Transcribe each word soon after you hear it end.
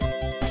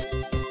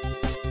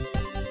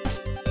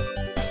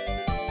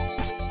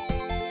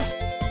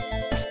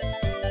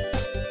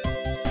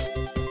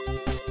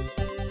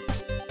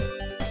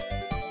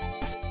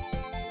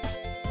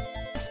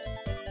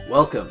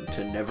Welcome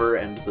to Never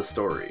End the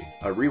Story,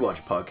 a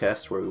rewatch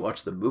podcast where we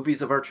watch the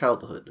movies of our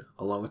childhood,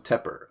 along with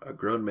Tepper, a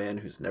grown man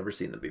who's never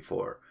seen them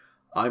before.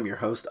 I'm your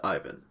host,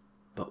 Ivan.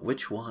 But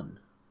which one?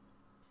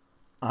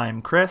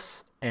 I'm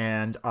Chris,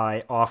 and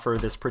I offer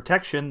this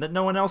protection that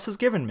no one else has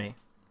given me.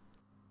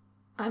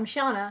 I'm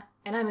Shauna,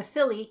 and I'm a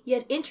silly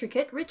yet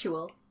intricate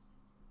ritual.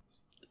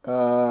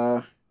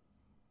 I'm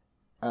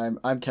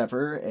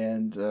Tepper,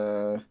 and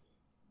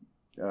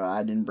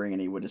I didn't bring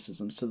any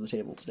witticisms to the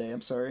table today.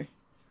 I'm sorry.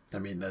 I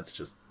mean, that's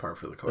just par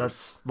for the course.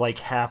 That's like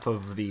half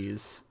of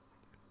these.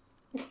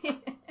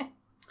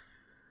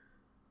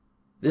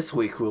 This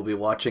week we'll be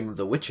watching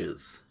The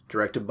Witches,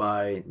 directed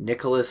by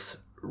Nicholas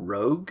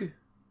Roeg,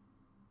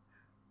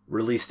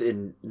 released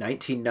in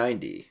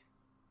 1990.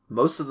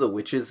 Most of the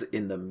witches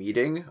in the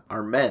meeting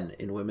are men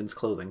in women's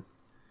clothing.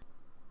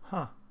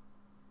 Huh.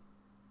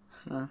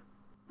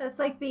 That's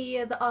like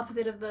the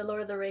opposite of the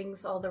Lord of the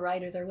Rings, all the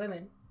riders are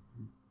women.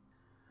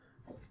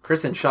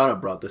 Chris and Shauna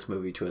brought this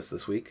movie to us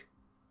this week.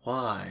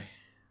 Why?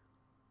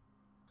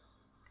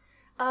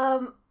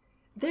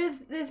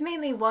 There's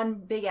mainly one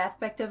big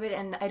aspect of it,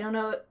 and I don't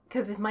know,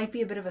 because it might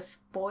be a bit of a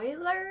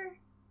spoiler.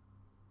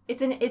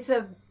 It's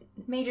a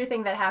major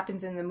thing that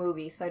happens in the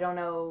movie, so I don't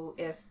know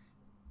if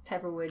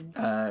Tepper would...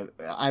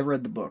 I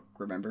read the book,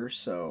 remember?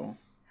 So...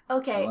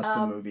 Okay, unless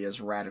the movie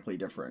is radically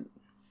different.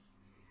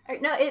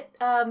 No,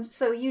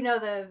 so you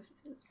know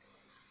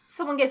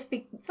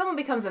someone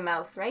becomes a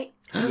mouse, right?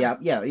 Yeah.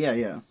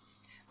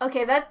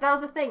 Okay, that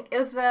was the thing.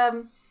 It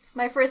was,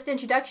 my first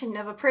introduction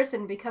of a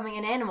person becoming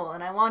an animal,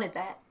 and I wanted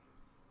that.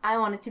 I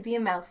wanted to be a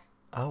mouse.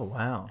 Oh,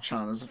 wow.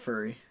 Shauna's a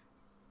furry.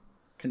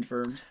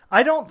 Confirmed.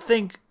 I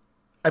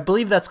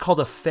believe that's called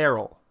a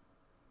feral,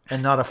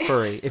 and not a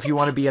furry, if you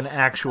want to be the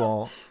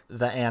animal,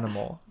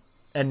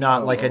 and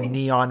not like a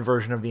neon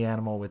version of the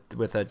animal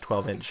with a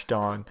 12-inch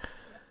dong.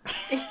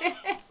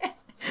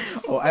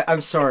 I'm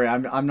sorry,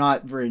 I'm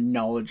not very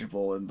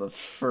knowledgeable in the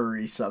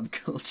furry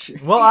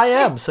subculture. Well, I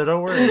am, so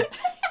don't worry.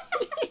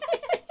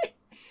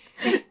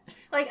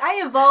 Like,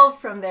 I evolved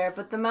from there,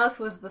 but the mouse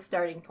was the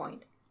starting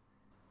point.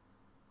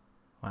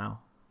 Wow.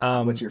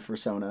 What's your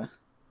persona?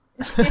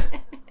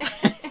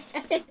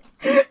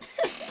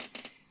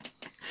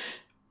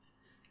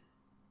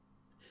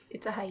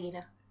 It's a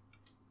hyena.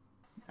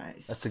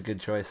 Nice. That's a good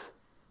choice.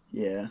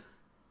 Yeah.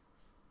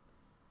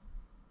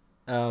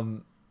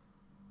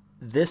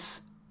 This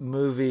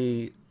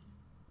movie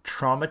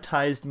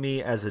traumatized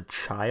me as a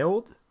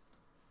child,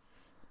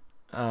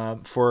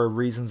 for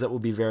reasons that will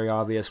be very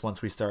obvious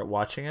once we start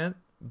watching it.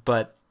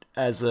 But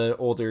as an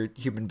older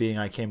human being,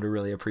 I came to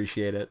really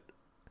appreciate it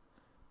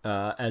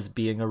as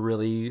being a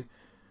really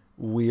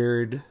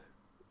weird,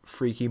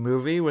 freaky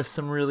movie with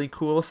some really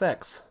cool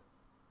effects.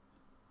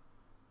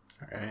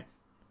 All right.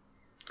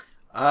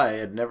 I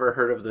had never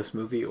heard of this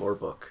movie or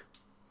book.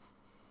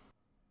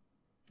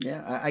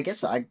 Yeah, I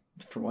guess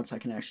for once I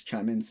can actually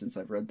chime in since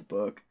I've read the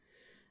book.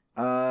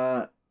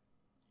 And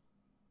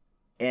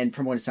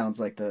from what it sounds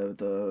like,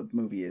 the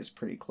movie is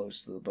pretty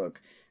close to the book.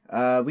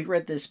 We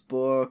read this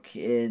book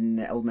in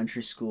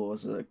elementary school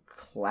as a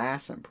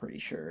class, I'm pretty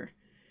sure.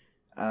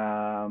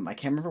 I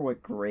can't remember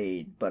what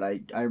grade, but I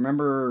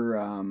remember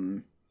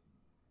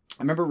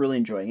really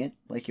enjoying it.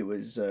 Like, it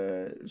was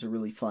a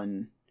really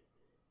fun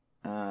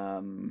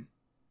book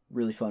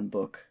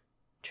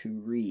to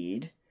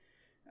read.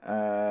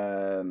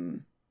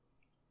 I'm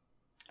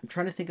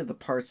trying to think of the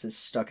parts that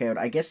stuck out.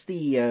 I guess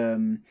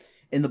in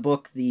the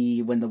book,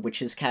 when the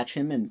witches catch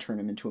him and turn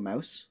him into a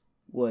mouse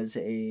was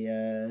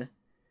that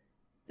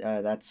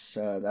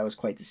was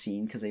quite the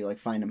scene, because they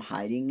find him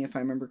hiding, if I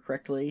remember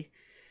correctly,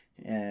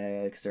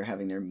 because they're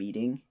having their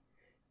meeting,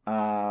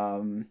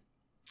 and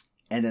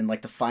then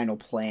the final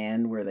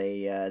plan where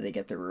they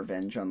get their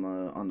revenge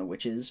on the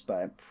witches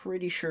by, I'm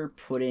pretty sure,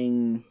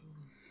 putting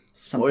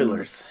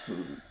Spoilers.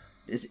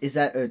 Is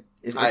that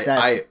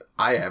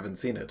I haven't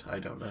seen it. I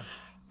don't know.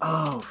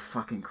 Oh,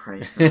 fucking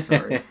Christ, I'm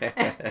sorry.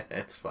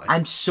 It's fine.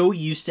 I'm so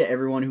used to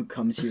everyone who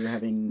comes here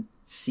having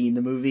seen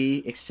the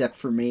movie, except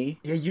for me.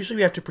 Yeah, usually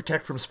we have to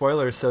protect from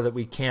spoilers so that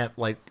we can't,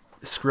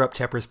 screw up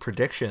Tepper's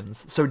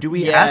predictions. So do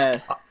we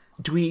ask...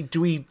 Do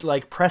we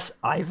press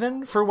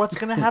Ivan for what's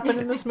going to happen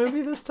in this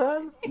movie this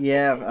time?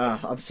 Yeah,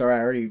 I'm sorry, I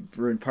already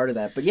ruined part of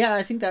that. But yeah,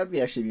 I think that would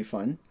actually be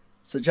fun.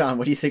 So, John,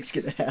 what do you think's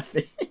going to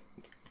happen?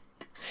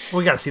 Well,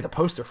 we got to see the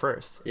poster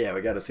first. Yeah,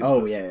 we got to see the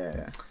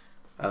poster.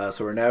 Yeah.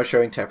 So we're now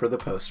showing Tepper the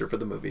poster for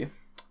the movie.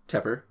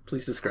 Tepper,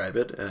 please describe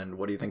it, and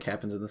what do you think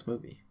happens in this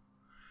movie?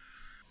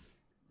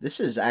 This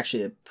is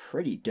actually a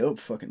pretty dope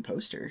fucking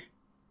poster.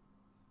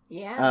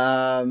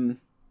 Yeah.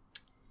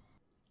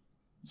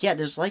 Yeah,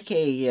 there's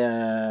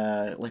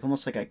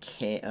almost how do I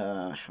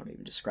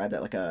even describe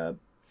that? Like a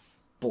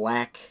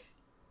black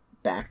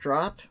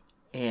backdrop,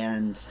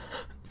 and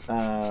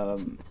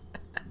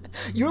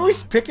You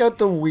always pick out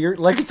the weird,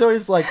 it's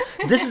always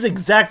this is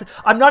exactly,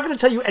 I'm not going to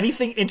tell you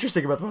anything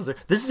interesting about the poster.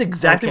 This is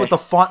exactly what the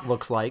font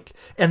looks like.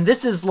 And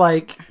this is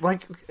dude.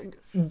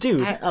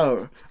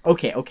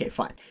 Okay,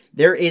 fine.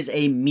 There is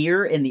a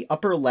mirror in the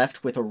upper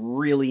left with a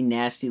really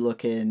nasty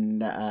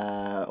looking,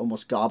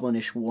 almost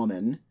goblinish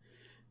woman.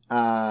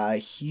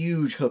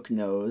 Huge hook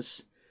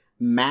nose,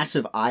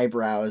 massive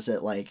eyebrows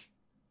that like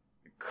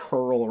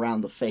curl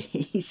around the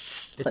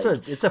face.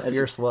 It's a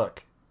fierce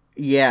look.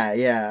 Yeah.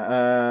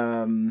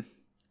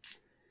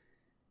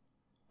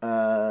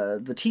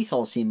 The teeth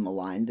all seem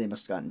aligned. They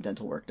must have gotten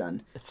dental work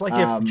done. It's like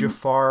if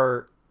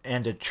Jafar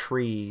and a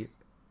tree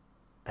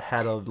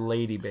had a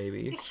lady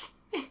baby.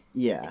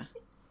 Yeah.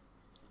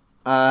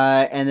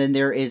 And then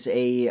there is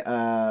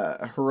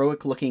a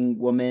heroic-looking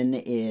woman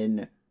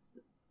in,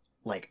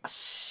 like, a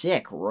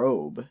sick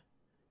robe.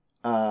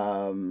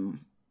 All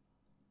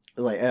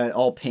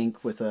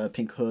pink with a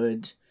pink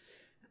hood.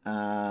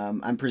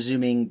 I'm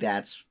presuming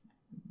that's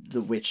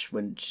the witch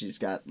when she's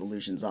got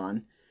illusions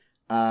on.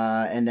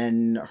 And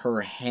then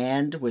her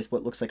hand with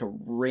what looks like a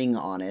ring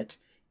on it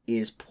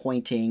is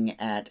pointing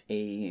at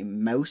a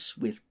mouse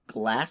with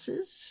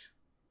glasses.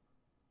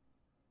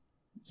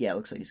 Yeah, it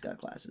looks like he's got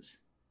glasses.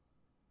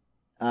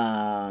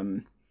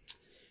 And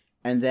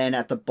then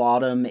at the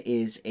bottom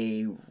is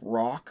a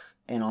rock,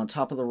 and on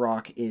top of the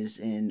rock is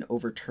an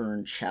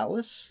overturned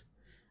chalice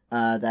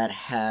that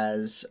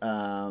has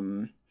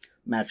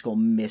magical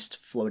mist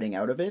floating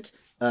out of it,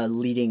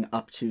 leading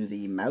up to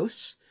the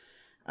mouse.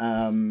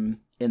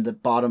 In the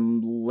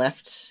bottom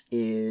left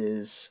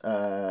is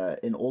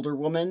an older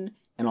woman,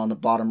 and on the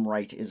bottom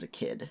right is a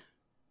kid.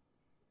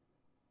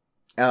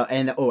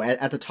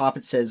 At the top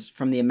it says,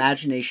 "From the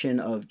imagination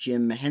of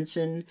Jim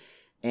Henson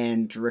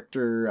and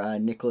director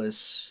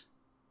Nicholas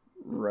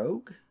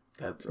Roeg."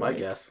 That's my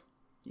guess.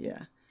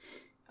 Yeah.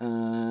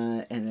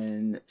 And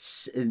then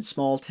in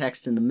small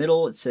text in the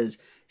middle, it says,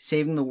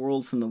 "Saving the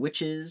world from the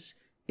witches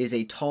is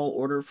a tall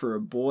order for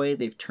a boy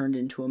they've turned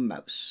into a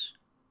mouse."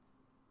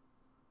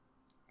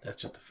 That's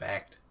just a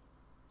fact.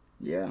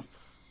 Yeah.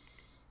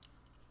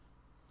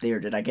 There,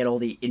 did I get all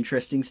the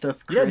interesting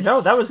stuff, Chris? Yeah,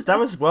 no, that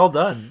was well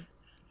done.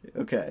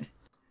 Okay.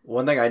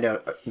 One thing I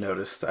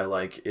noticed I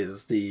like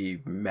is the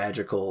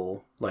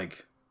magical,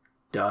 like,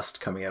 dust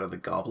coming out of the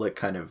goblet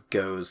kind of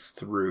goes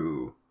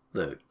through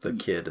the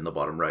kid in the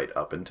bottom right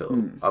up into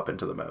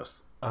the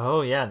mouse.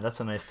 Oh yeah, that's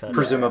a nice touch.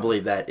 Presumably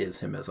that is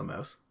him as a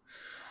mouse.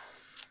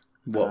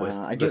 What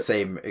with the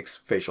same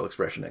facial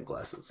expression and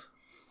glasses.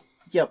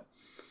 Yep.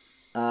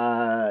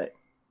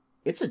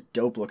 It's a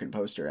dope looking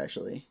poster,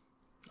 actually.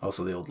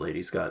 Also, the old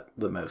lady's got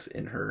the mouse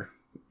in her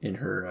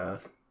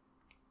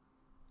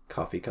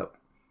coffee cup.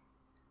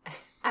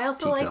 I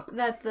also like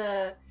that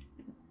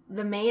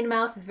the main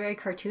mouse is very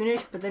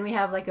cartoonish, but then we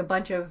have like a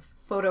bunch of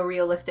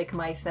photorealistic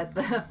mice at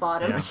the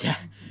bottom. Yeah.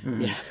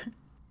 Yeah.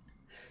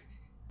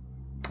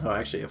 Oh,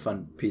 actually, a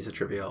fun piece of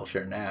trivia I'll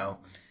share now.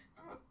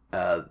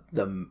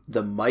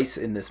 The mice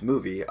in this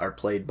movie are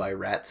played by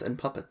rats and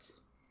puppets.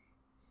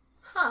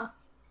 Huh.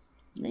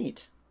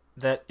 Neat.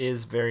 That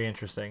is very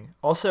interesting.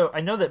 Also, I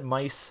know that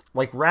mice,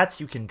 like rats,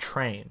 you can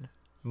train.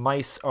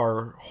 Mice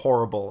are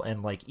horrible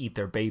and like eat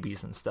their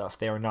babies and stuff.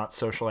 They are not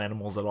social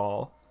animals at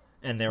all,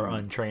 and they're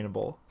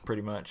untrainable,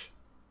 pretty much.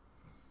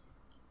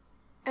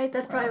 Right,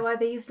 that's probably why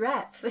they used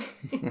rats.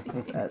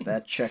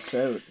 That checks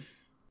out.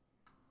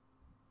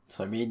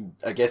 So, I mean,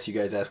 I guess you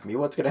guys ask me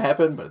what's going to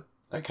happen, but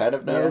I kind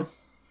of know.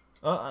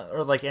 Yeah.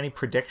 Or like any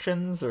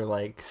predictions or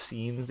like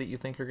scenes that you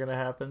think are going to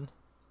happen?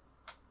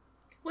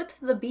 What's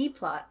the B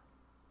plot?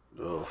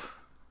 Ugh.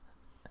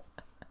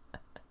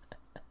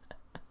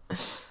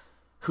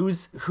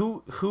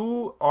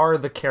 Who are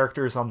the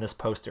characters on this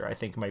poster? I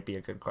think might be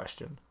a good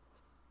question.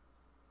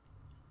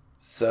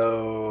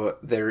 So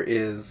there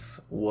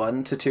is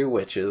 1 to 2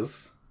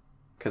 witches,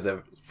 because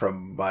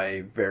from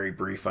my very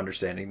brief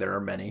understanding, there are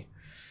many.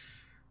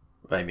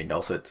 I mean,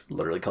 also it's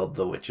literally called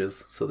The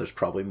Witches, so there's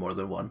probably more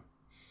than one.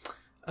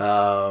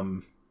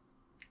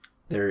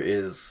 There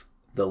is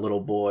the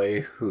little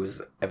boy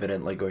who's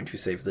evidently going to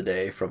save the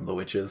day from the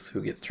witches,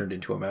 who gets turned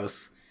into a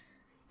mouse.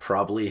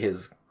 Probably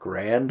his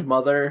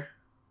grandmother,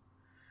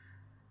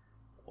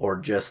 or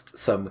just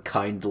some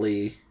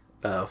kindly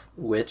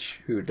witch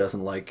who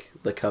doesn't like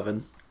the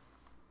coven.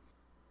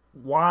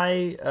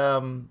 Why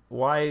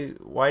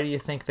do you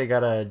think they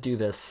gotta do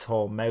this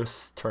whole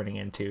mouse turning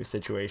into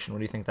situation? What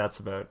do you think that's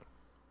about?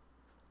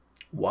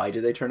 Why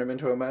do they turn him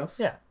into a mouse?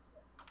 Yeah.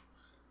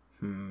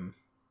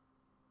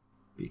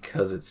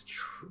 Because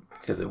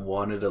because it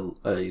wanted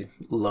a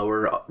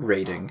lower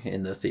rating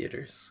in the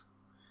theaters.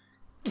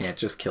 Can't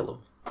just kill him.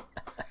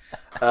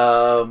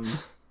 I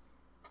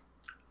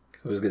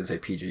was going to say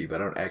PG,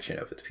 but I don't actually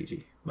know if it's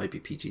PG. Might be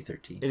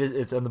PG-13.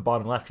 It's on the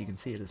bottom left. You can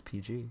see it as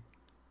PG.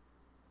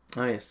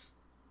 Oh, yes.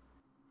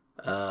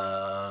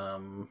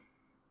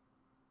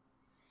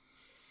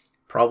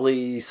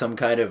 Probably some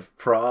kind of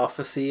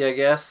prophecy, I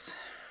guess.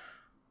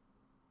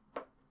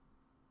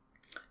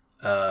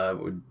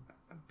 Would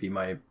be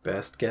my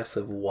best guess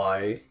of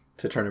why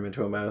to turn him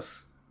into a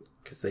mouse.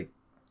 Because they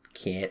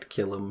can't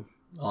kill him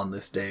on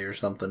this day or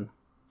something.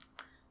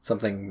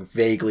 Something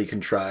vaguely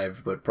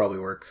contrived, but probably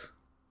works.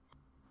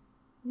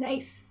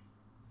 Nice.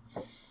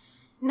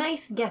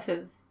 Nice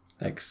guesses.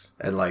 Thanks.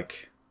 And,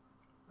 like,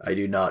 I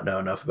do not know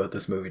enough about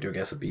this movie to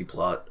guess a B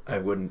plot. I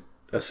wouldn't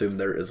assume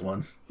there is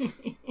one.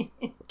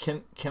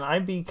 Can I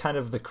be kind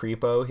of the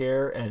creepo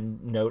here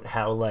and note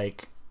how,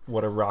 like,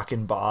 what a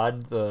rockin'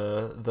 bod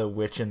the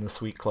witch in the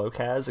sweet cloak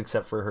has,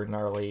 except for her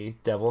gnarly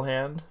devil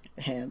hand?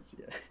 Hands,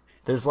 yeah.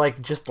 There's,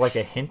 like, just, like,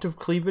 a hint of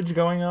cleavage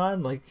going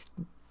on. Like,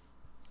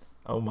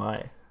 oh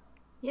my.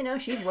 You know,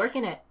 she's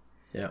working it.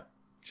 Yeah,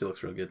 she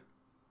looks real good.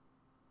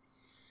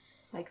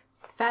 Like,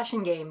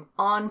 fashion game,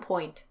 on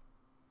point.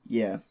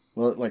 Yeah.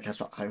 Well, like, that's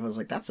what I was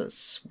like, that's a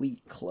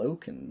sweet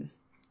cloak and...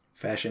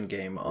 Fashion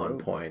game on Whoa.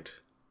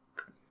 point.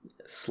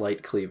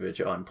 Slight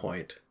cleavage on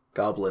point.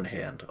 Goblin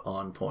hand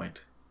on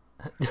point.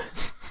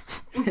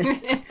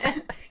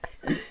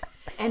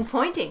 And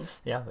pointing.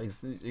 Yeah,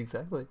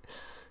 exactly.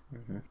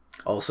 Mm-hmm.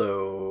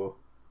 Also,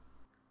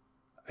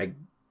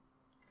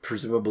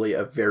 presumably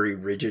a very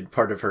rigid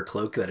part of her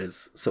cloak that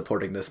is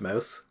supporting this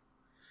mouse.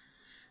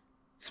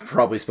 It's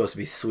probably supposed to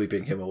be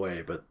sweeping him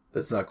away, but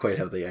that's not quite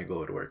how the angle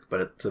would work.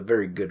 But it's a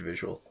very good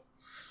visual.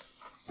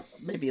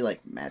 Maybe, like,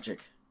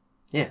 magic.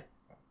 Yeah.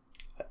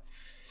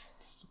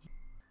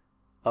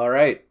 All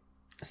right.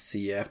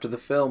 See you after the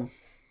film.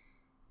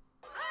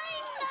 I'm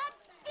not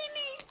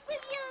finished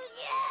with you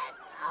yet,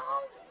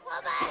 oh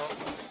woman.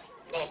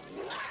 Next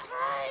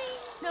time.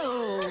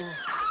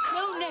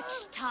 No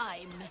next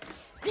time.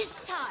 This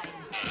time,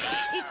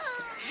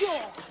 it's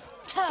your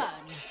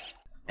turn.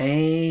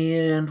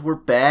 And we're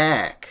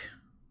back.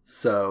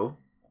 So,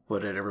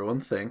 what did everyone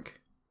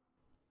think?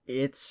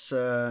 It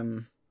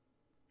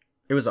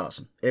was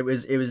awesome. It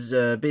was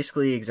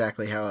basically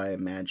exactly how I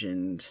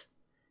imagined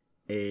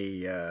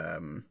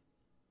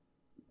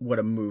what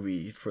a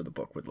movie for the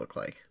book would look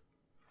like.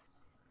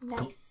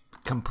 Nice.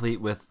 Complete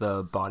with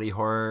the body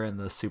horror and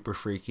the super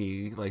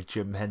freaky, like,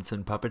 Jim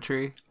Henson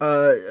puppetry.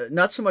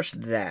 Not so much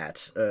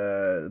that.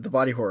 The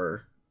body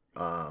horror,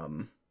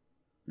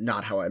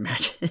 not how I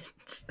imagined.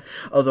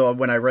 Although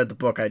when I read the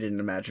book, I didn't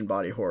imagine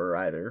body horror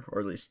either, or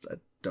at least I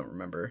don't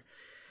remember.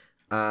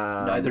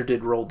 Neither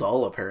did Roald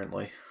Dahl,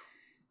 apparently.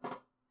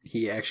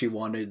 He actually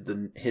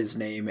wanted his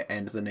name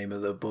and the name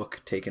of the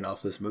book taken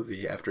off this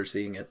movie after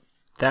seeing it.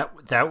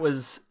 That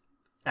was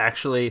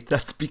actually,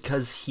 that's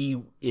because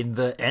he, in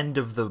the end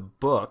of the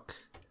book,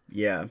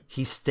 yeah,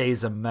 he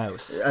stays a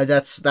mouse.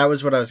 That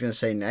was what I was gonna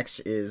say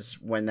next. Is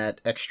when the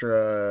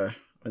extra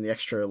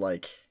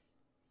like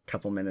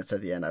couple minutes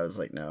at the end, I was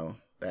like, no.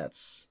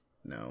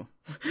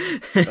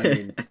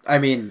 I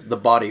mean, the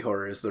body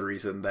horror is the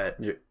reason that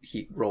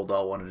Roald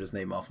Dahl wanted his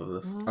name off of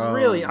this.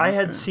 Really, I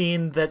had okay.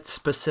 seen that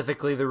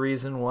specifically the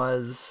reason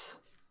was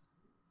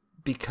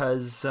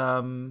because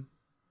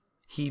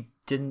he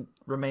didn't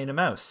remain a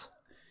mouse.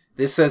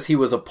 This says he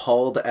was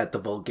appalled at the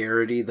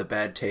vulgarity, the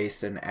bad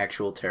taste, and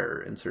actual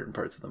terror in certain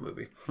parts of the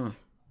movie.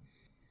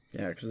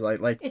 Yeah, because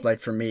like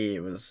for me,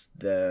 it was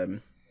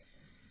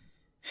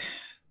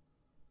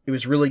it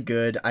was really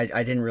good. I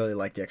didn't really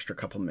like the extra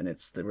couple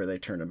minutes where they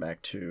turned him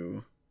back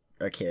to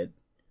a kid.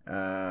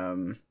 I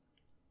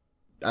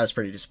was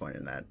pretty disappointed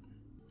in that.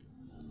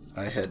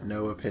 I had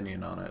no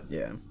opinion on it.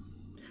 Yeah,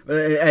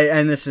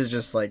 and this is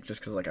just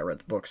because I read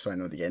the book, so I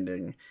know the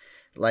ending.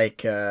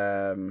 Like,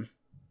 I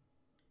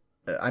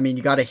mean,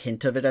 you got a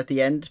hint of it at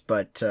the end,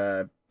 but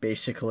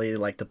basically,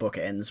 like, the book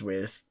ends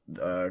with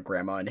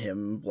Grandma and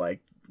him,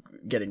 like,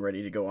 getting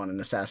ready to go on an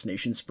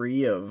assassination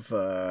spree of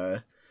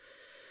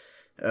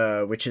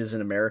witches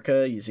in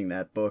America using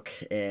that book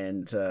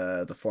and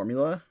the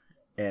formula,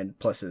 and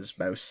plus his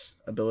mouse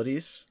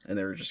abilities, and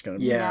they were just gonna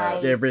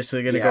they're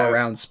basically gonna go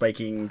around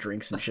spiking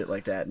drinks and shit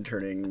like that and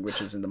turning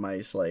witches into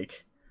mice.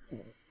 Like,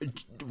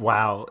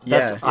 wow,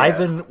 yeah.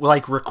 Ivan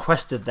like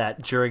requested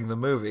that during the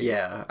movie.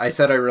 Yeah, I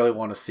said I really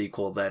want a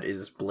sequel that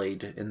is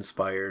Blade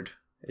inspired.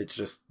 It's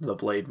just the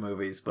Blade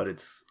movies, but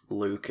it's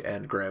Luke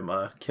and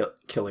Grandma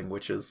killing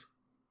witches.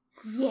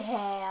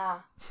 Yeah.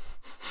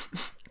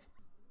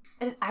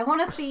 And I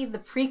want to see the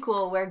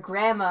prequel where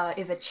Grandma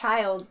is a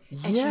child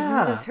and she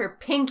loses her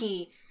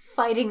pinky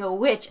fighting a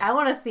witch. I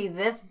want to see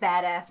this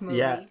badass movie.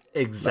 Yeah,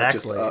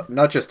 exactly.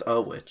 Not just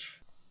a witch.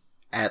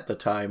 At the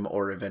time,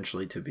 or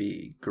eventually to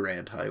be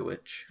Grand High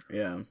Witch.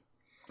 Yeah.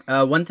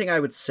 One thing I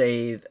would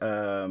say,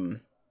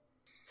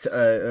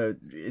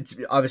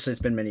 it's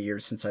been many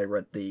years since I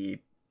read the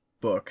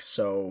book,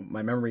 so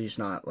my memory is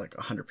not like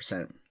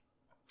 100%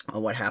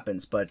 on what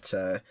happens. But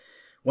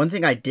one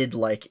thing I did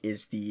like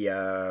is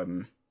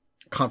the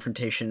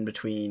confrontation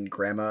between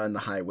Grandma and the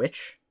High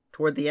Witch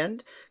toward the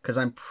end, because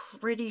I'm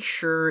pretty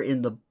sure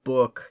in the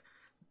book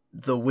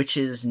the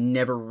witches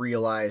never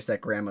realize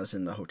that Grandma's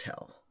in the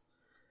hotel.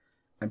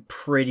 I'm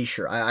pretty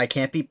sure. I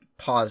can't be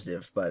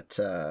positive, but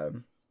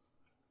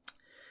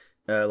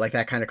like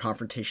that kind of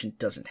confrontation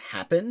doesn't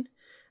happen.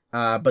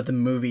 But the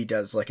movie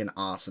does like an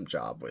awesome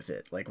job with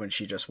it. Like when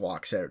she just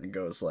walks out and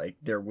goes like,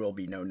 "There will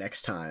be no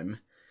next time.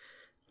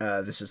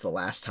 This is the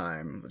last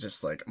time."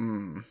 Just like,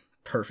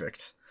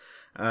 perfect.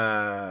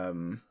 Yeah,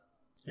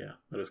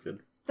 that is good.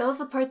 That was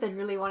the part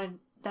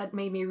that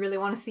made me really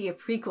want to see a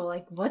prequel.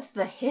 Like, what's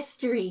the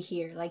history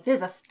here? Like,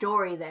 there's a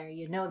story there.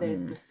 You know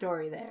there's the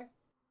story there.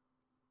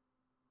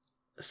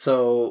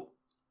 So,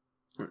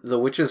 The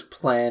witch's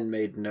plan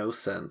made no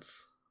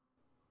sense.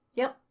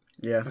 Yep.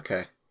 Yeah.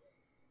 Okay.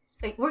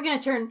 Like, we're gonna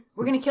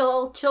kill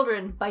all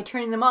children by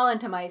turning them all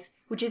into mice,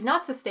 which is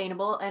not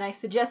sustainable, and I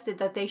suggested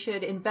that they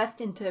should invest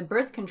into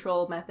birth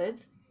control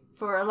methods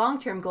for a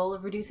long-term goal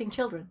of reducing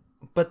children.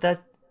 But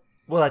that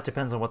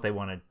depends on what they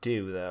want to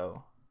do,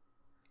 though.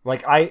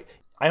 Like, I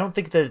don't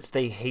think that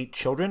they hate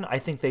children. I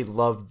think they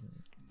love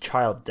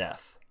child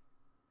death.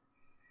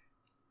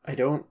 I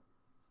don't...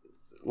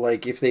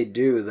 Like, if they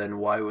do, then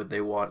why would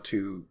they want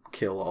to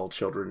kill all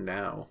children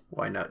now?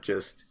 Why not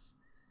just,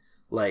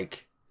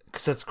 like...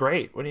 Because that's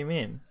great. What do you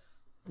mean?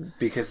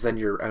 Because then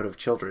you're out of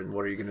children.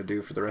 What are you going to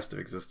do for the rest of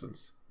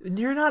existence?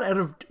 You're not out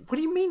of... What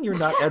do you mean you're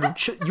not out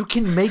of... You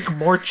can make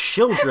more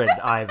children,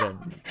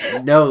 Ivan.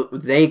 No,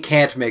 they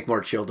can't make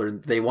more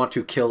children. They want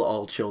to kill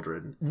all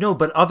children. No,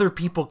 but other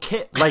people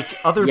can't. Like,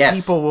 other Yes,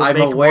 people will I'm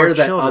make aware more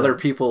that children. other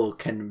people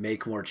can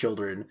make more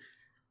children.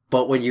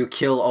 But when you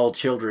kill all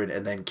children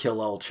and then kill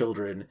all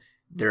children,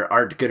 there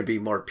aren't going to be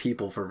more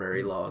people for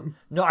very long.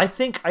 No, I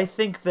think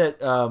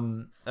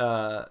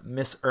that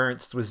Miss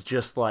Ernst was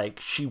just like,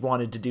 she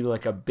wanted to do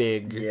like a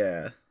big...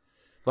 Yeah.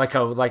 Like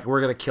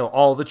we're gonna kill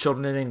all the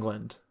children in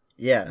England.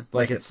 Yeah.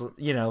 Like it's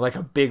like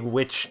a big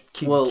witch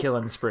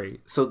killing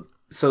spree.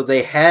 So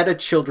they had a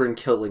children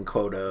killing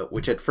quota,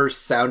 which at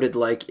first sounded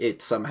like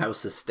it somehow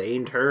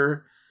sustained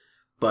her,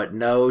 but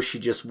no, she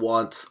just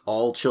wants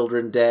all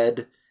children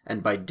dead,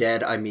 and by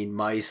dead I mean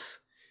mice,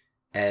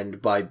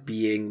 and by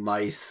being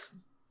mice,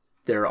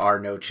 there are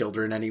no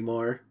children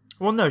anymore.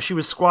 Well, no, she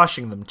was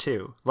squashing them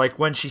too. Like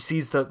when she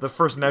sees the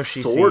first mouse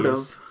she Sort sees,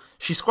 of.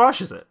 she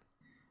squashes it.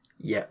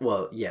 Yeah,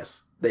 well,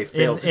 yes. They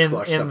failed to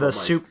squash in several the mice.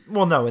 soup.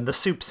 Well, no, in the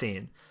soup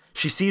scene,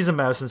 she sees a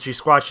mouse and she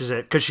squashes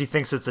it because she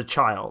thinks it's a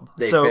child.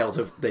 They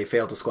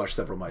failed to squash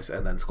several mice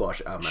and then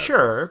squash a mouse.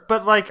 Sure,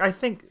 but like I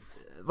think,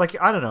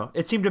 like I don't know,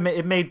 it seemed to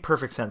it made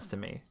perfect sense to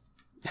me.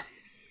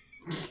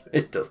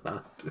 It does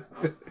not.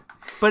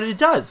 But it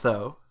does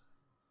though.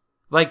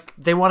 Like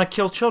they want to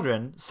kill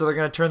children, so they're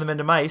going to turn them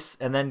into mice,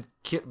 and then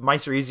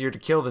mice are easier to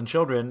kill than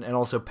children, and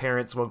also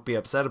parents won't be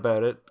upset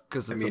about it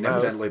because it's a mouse.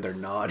 Evidently they're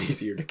not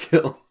easier to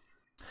kill.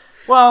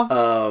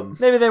 Well,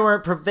 maybe they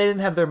weren't. They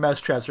didn't have their mouse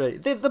traps ready.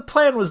 The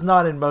plan was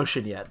not in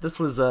motion yet. This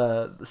was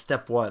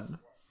step one.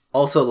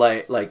 Also,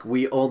 like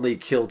we only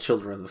kill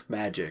children with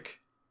magic.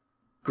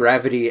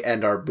 Gravity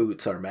and our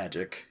boots are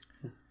magic.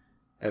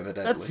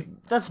 Evidently,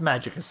 That's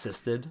magic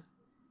assisted.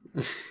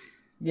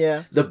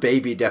 Yeah. the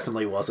baby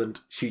definitely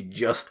wasn't. She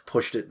just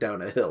pushed it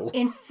down a hill.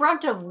 In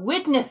front of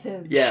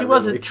witnesses! Yeah, She really.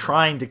 wasn't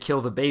trying to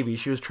kill the baby.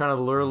 She was trying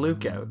to lure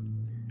Luke out.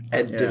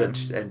 And Yeah.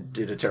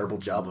 did a terrible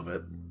job of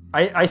it.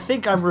 I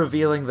think I'm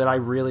revealing that I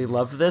really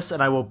loved this,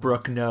 and I will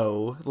Brooke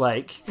know,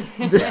 like,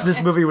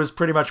 this movie was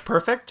pretty much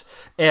perfect,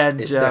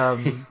 and, yeah.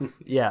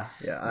 Yeah.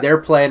 Uh, Their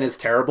plan is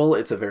terrible.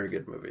 It's a very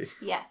good movie.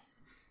 Yes.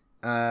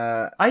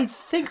 I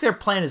think their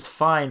plan is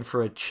fine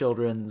for a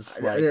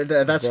children's, like,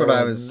 That's what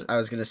I villain.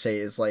 was gonna say.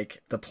 Is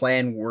like the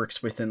plan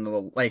works within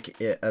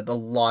the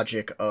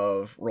logic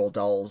of Roald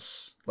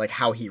Dahl's, like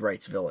how he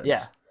writes villains.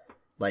 Yeah.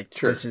 Like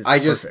Sure. this is I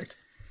just- perfect.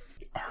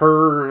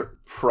 Her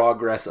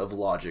progress of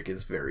logic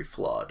is very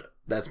flawed.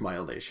 That's my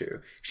only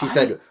issue. She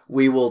said,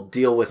 "We will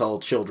deal with all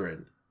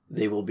children.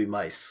 They will be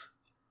mice."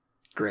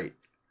 Great.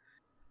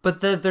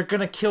 But they're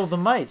gonna kill the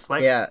mice.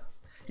 Like, Yeah.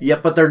 Yeah,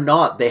 but they're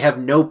not. They have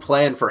no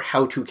plan for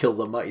how to kill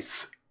the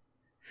mice.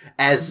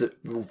 As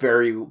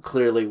very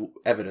clearly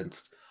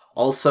evidenced.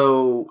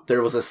 Also,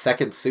 there was a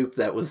second soup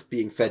that was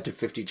being fed to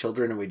 50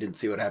 children and we didn't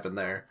see what happened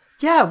there.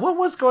 yeah, what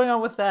was going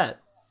on with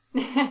that?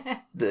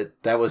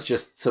 That was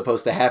just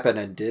supposed to happen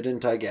and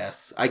didn't, I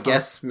guess. I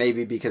guess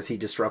maybe because he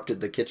disrupted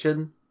the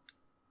kitchen.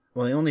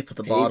 Well, he only put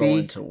the bottle Maybe.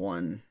 into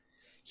one.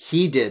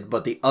 He did,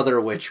 but the other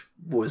witch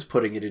was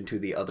putting it into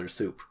the other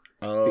soup.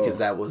 Oh. Because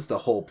that was the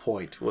whole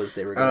point, was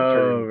they were going to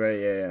Oh, turn... right,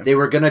 yeah. They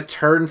were going to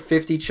turn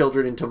 50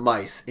 children into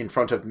mice in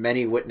front of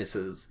many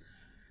witnesses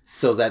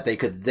so that they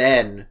could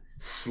then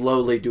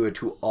slowly do it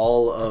to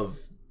all of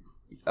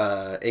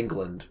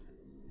England,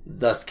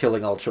 thus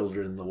killing all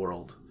children in the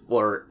world.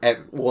 Or,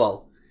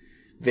 well,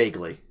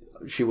 vaguely.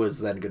 She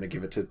was then going to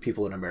give it to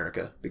people in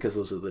America because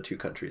those are the two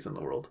countries in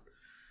the world.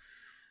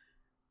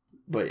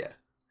 But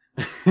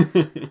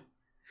yeah.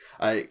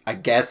 I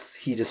guess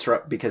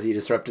because he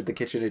disrupted the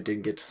kitchen, it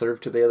didn't get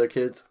served to the other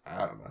kids.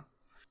 I don't know.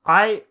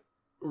 I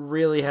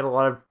really had a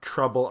lot of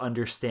trouble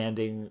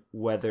understanding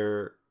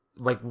whether,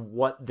 like,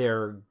 what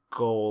their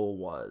goal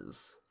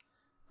was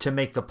to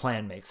make the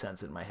plan make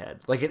sense in my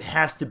head. Like, it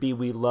has to be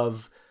we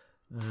love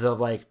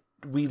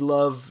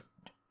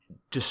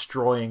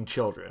destroying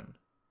children.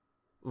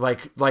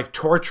 Like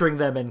torturing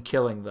them and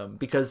killing them.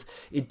 Because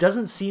it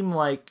doesn't seem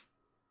like...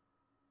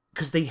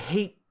 Because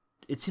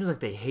it seems like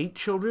they hate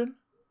children.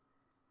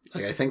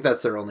 Like, I think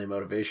that's their only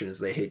motivation, is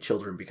they hate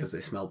children because they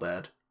smell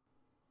bad.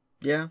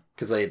 Yeah.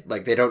 Because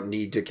they don't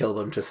need to kill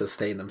them to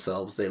sustain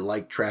themselves. They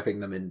like trapping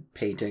them in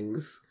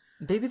paintings.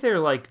 Maybe they're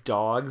like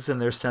dogs and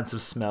their sense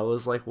of smell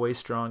is like way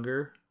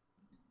stronger.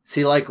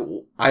 See, like,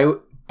 I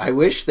I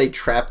wish they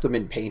trapped them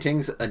in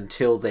paintings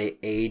until they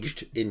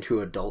aged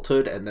into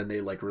adulthood, and then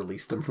they like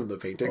released them from the Oh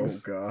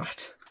paintings. god.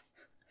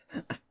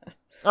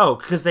 Oh,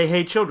 because they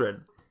hate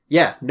children.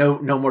 Yeah, no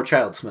more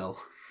child smell.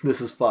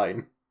 This is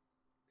fine.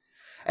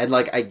 And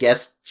like, I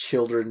guess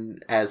children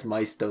as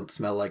mice don't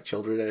smell like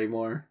children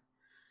anymore.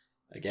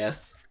 I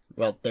guess.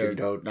 Well, So they're you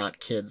don't- not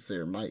kids,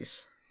 they're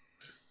mice.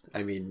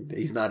 I mean,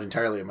 he's not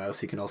entirely a mouse.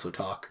 He can also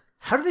talk.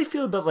 How do they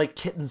feel about like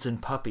kittens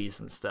and puppies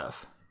and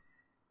stuff?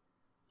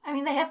 I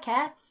mean, they have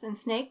cats and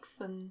snakes,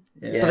 and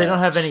Yeah. But they don't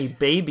have any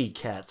baby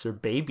cats or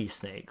baby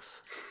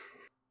snakes.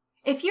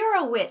 if you're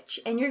a witch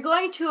and you're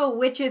going to a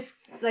witch's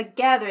like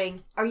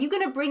gathering, are you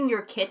going to bring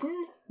your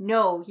kitten?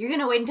 No, you're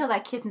going to wait until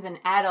that kitten's an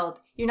adult.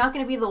 You're not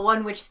going to be the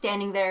one witch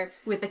standing there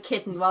with a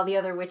kitten while the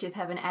other witches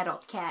have an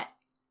adult cat.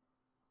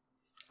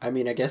 I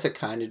mean, I guess it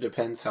kind of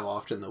depends how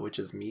often the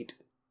witches meet.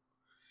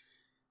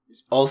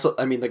 Also,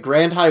 I mean, the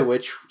Grand High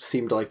Witch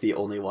seemed like the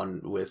only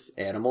one with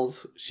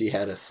animals. She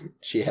had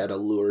a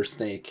lure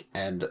snake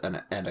and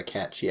a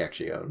cat she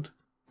actually owned.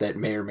 That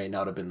may or may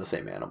not have been the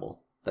same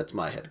animal. That's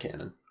my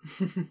headcanon.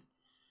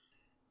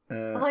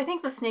 Although I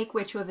think the snake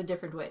witch was a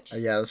different witch.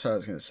 Yeah, that's what I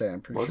was gonna say.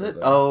 I'm pretty Was sure. it?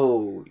 that-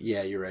 Oh,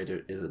 yeah, you're right.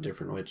 It is a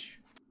different witch.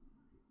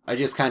 I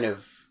just kind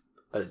of...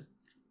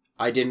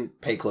 I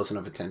didn't pay close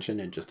enough attention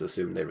and just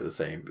assumed they were the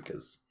same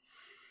because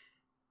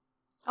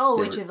All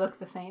They were- witches look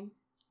the same.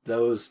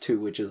 those two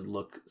witches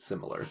look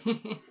similar.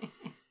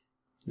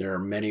 There are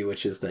many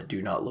witches that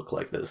do not look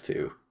like those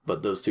two,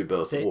 but those two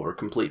both They- wore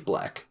complete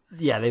black.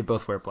 Yeah, they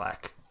both wear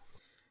black.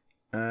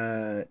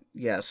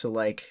 Yeah, so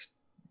like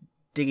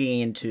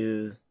digging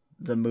into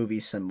the movie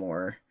some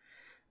more.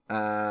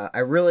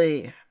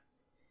 The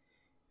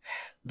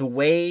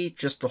way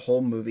just the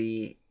whole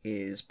movie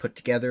is put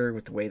together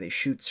with the way they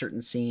shoot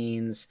certain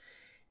scenes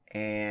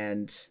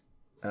and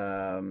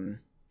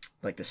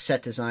like the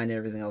set design and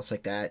everything else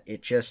like that,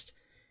 it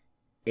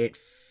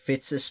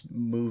fits this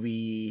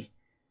movie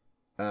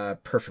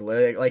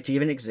perfectly. Like to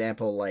give an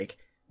example, like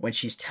when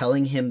she's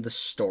telling him the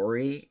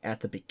story at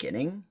the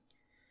beginning,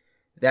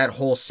 that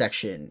whole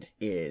section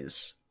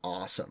is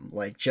awesome.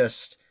 Like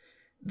just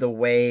the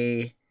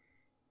way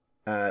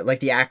like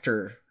the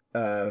actor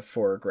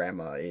for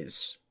Grandma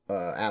is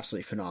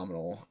absolutely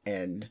phenomenal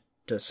and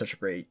does such a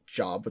great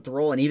job with the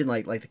role, and even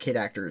like the kid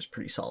actor is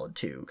pretty solid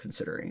too,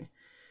 considering.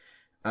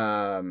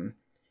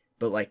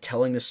 But like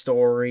telling the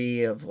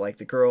story of like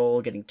the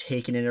girl getting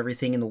taken and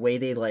everything, and the way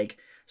they like,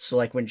 so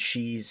like when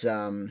she's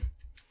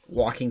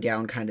walking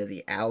down kind of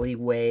the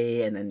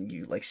alleyway, and then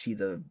you like see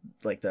the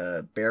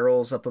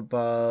barrels up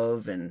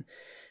above, and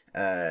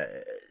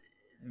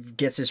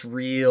gets this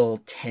real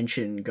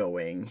tension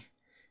going.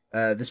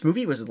 This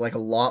movie was like a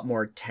lot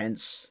more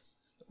tense,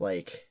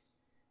 like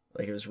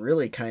it was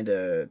really kind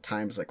of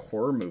times like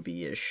horror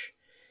movie-ish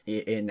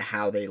in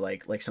how they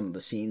like some of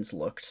the scenes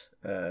looked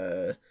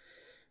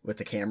with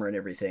the camera and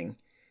everything.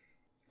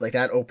 Like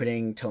that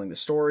opening telling the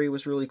story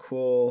was really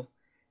cool,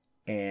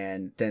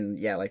 and then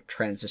yeah, like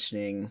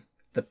transitioning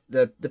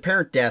the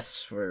parent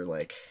deaths were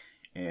like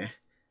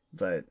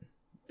but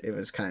it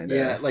was kind of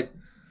Yeah, like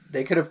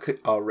they could have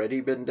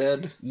already been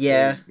dead.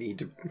 Yeah. They need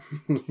to...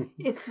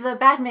 It's the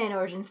Batman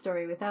origin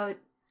story without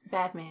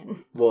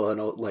Batman. Well,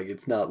 and like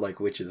it's not like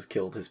witches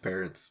killed his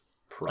parents.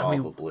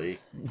 Probably.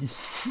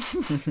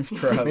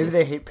 Maybe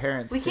they hate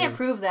parents. We too. can't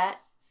prove that.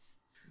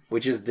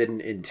 Witches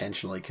didn't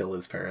intentionally kill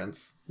his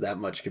parents. That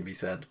much can be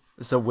said.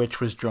 So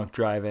witch was drunk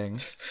driving.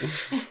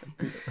 This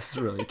is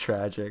really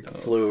tragic.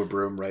 Flew a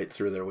broom right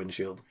through their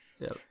windshield.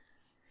 Yep.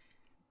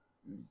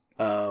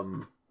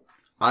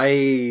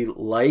 I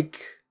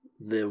like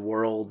the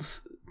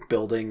world's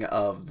building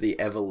of the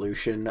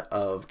evolution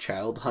of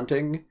child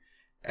hunting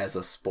as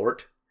a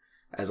sport.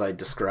 As I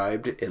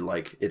described it,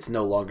 like it's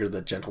no longer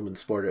the gentleman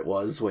sport it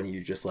was when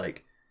you just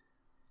like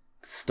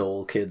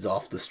stole kids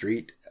off the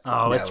street.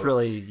 Oh, it's Now-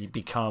 really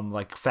become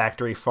like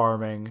factory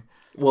farming.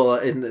 Well,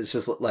 and it's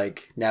just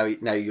like now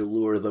you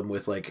lure them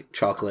with like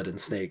chocolate and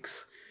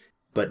snakes,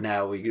 but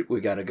now we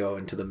got to go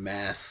into the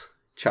mass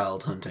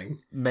child hunting.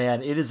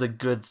 Man, it is a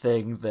good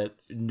thing that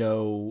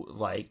no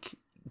like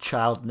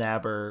child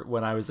nabber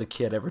when I was a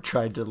kid ever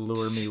tried to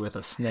lure me with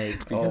a snake,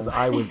 because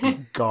I would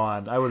be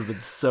gone. I would have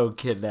been so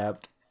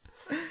kidnapped.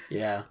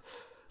 Yeah.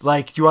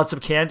 Like, do you want some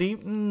candy?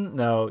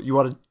 No. You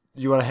want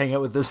to hang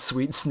out with this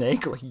sweet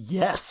snake? Like,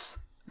 yes.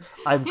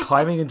 I'm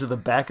climbing into the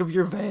back of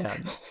your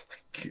van.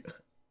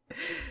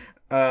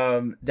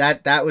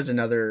 That was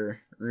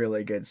another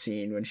really good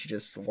scene when she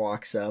just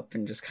walks up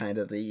and just kind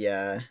of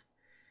the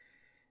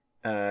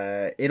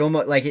it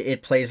almost like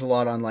it plays a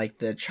lot on like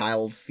the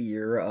child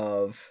fear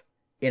of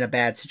in a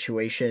bad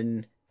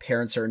situation,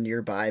 parents are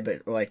nearby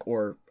but like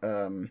or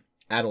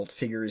adult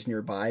figures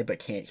nearby but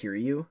can't hear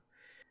you.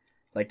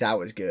 Like that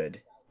was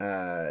good.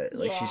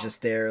 Like she's Yeah.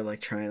 just there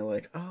like trying to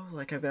like, oh,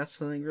 like I've got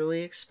something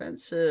really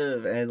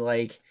expensive, and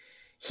like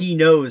he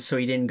knows so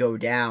he didn't go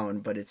down,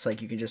 but it's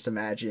like you can just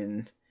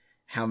imagine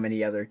how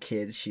many other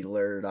kids she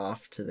lured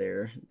off to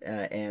their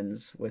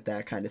ends with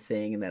that kind of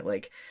thing, and that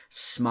like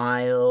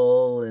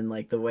smile and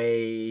like the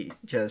way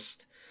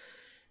just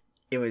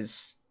it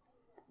was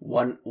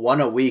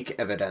one a week,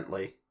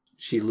 evidently.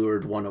 She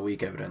lured one a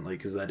week, evidently,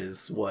 because that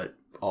is what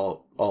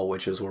all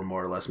witches were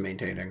more or less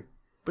maintaining.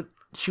 But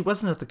she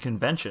wasn't at the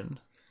convention.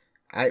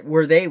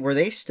 Were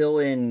they still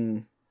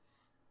in?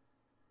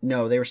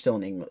 No, they were still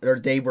in England, or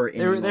they were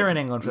in. They were in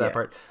England for that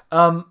part.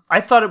 I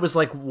thought it was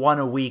like one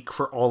a week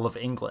for all of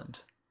England.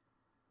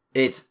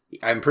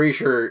 I'm pretty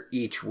sure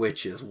each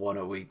witch is one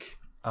a week.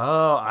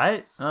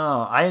 I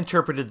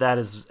interpreted that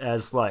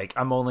as like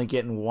I'm only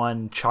getting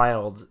one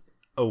child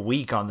a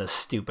week on this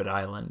stupid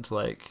island.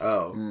 Like,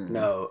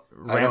 no,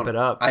 ramp it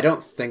up. I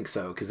don't think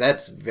so, because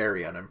that's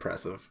very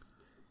unimpressive.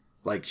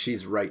 Like,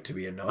 she's right to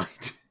be annoyed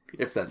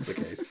if that's the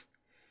case.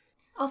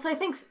 Also, I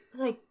think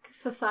like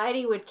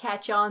society would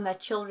catch on that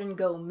children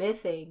go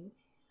missing.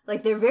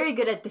 Like, they're very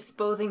good at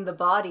disposing the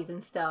bodies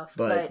and stuff.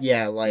 But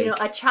yeah, like,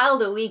 a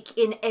child a week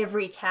in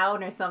every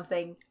town or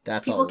something.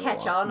 That's people a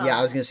catch lot. on. Yeah,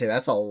 I was gonna say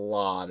that's a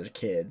lot of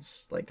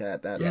kids like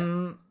that.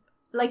 Yeah.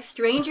 Like,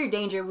 stranger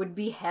danger would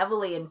be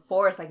heavily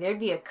enforced. Like, there'd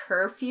be a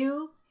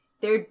curfew.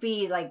 There'd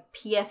be like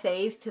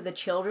PSAs to the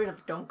children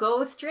of don't go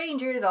with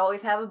strangers.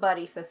 Always have a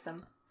buddy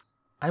system.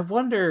 I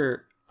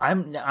wonder.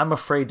 I'm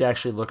afraid to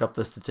actually look up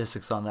the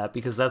statistics on that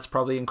because that's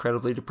probably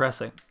incredibly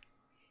depressing.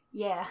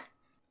 Yeah.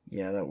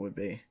 Yeah, that would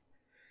be.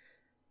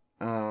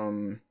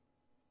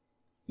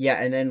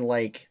 Yeah, and then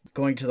like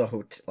going to the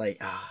hotel, like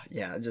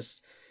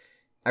just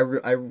I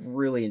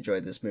really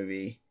enjoyed this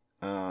movie.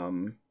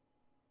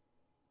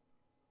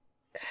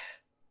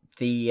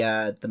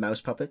 The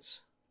mouse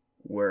puppets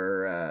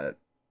were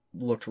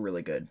looked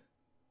really good.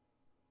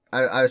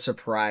 I was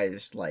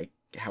surprised like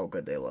how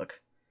good they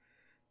look.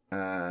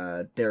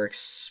 They're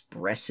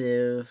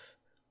expressive.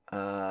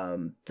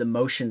 The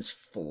motions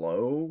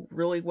flow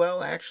really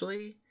well,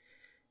 actually.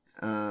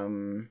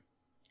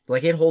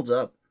 Like, it holds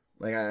up.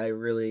 Like, I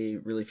really,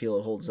 really feel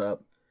it holds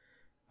up.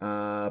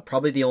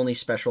 Probably the only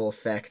special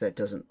effect that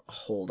doesn't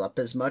hold up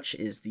as much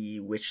is the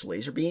witch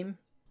laser beam.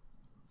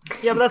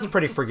 Yeah, but that's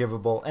pretty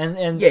forgivable.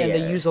 And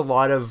they use a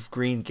lot of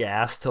green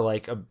gas to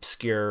like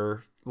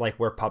obscure like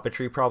where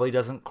puppetry probably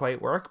doesn't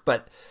quite work,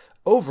 but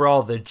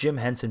overall the Jim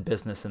Henson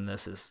business in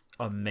this is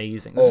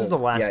amazing. This is the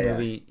last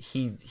movie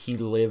he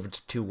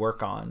lived to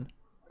work on.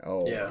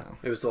 Oh yeah, wow.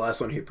 It was the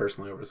last one he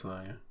personally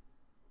oversaw. Yeah,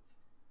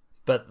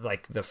 but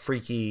like the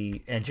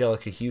freaky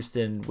Angelica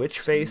Houston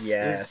witch face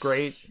is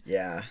great.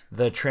 Yeah,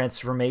 the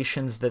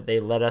transformations that they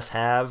let us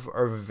have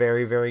are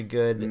very, very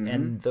good,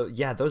 and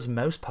those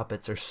mouse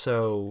puppets are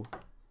so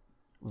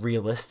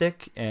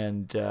realistic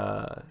and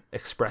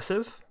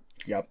expressive.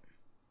 Yep.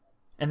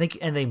 And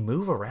they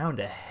move around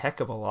a heck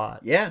of a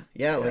lot. Yeah,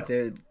 like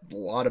there's a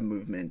lot of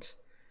movement.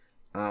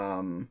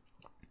 And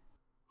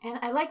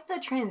I like the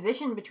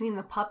transition between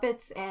the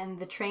puppets and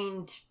the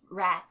trained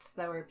rats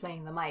that were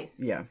playing the mice.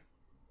 Yeah.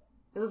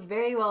 It was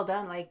very well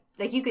done. Like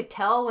you could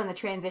tell when the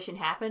transition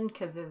happened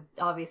because there's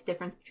obvious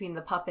difference between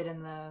the puppet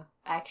and the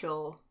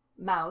actual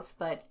mouse,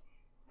 but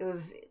it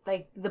was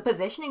like the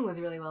positioning was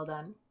really well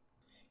done.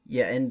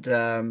 Yeah,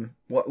 and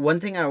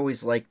one thing I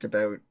always liked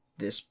about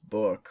this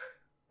book,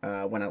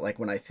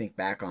 when I think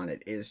back on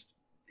it, is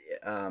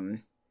the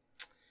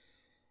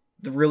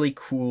really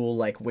cool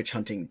like witch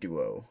hunting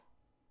duo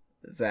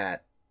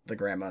that the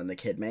grandma and the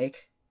kid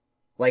make.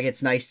 Like,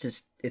 it's nice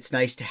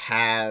to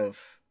have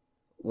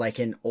like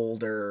an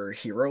older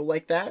hero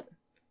like that,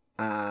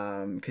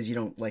 because you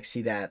don't like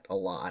see that a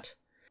lot.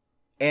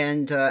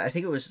 And I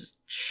think it was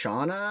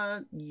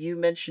Shauna, you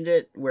mentioned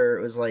it, where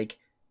it was like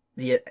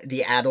the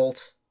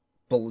adult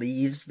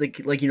believes the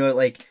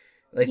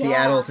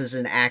adult is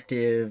an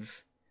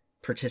active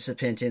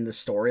participant in the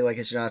story. Like,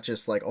 it's not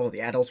just like, oh, the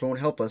adults won't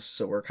help us,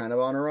 so we're kind of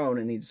on our own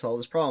and need to solve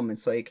this problem.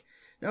 It's like,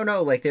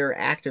 no, like they're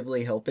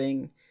actively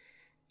helping.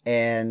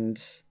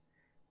 And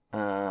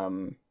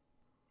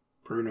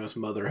Bruno's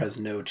mother has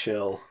no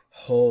chill.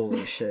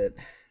 Holy shit.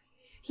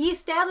 He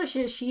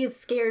establishes she is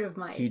scared of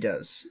mice. He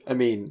does. I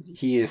mean,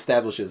 he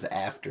establishes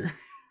after.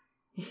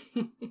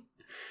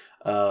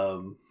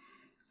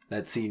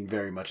 That scene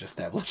very much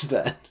established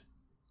that.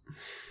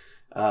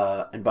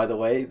 And by the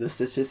way, the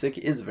statistic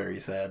is very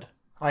sad.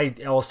 I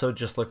also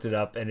just looked it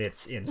up, and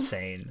it's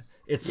insane.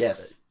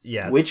 Yes.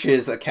 Yeah.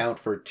 Witches account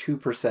for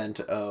 2%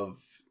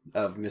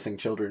 of missing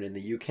children in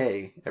the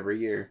UK every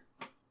year.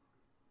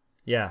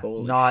 Yeah.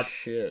 Holy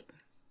shit.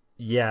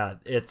 Yeah,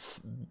 it's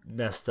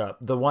messed up.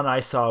 The one I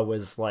saw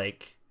was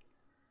like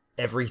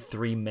every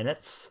 3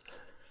 minutes.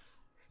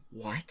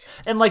 What?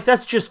 And like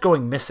that's just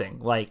going missing.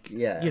 Like,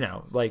 yeah. You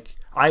know, like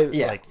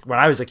like when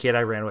I was a kid,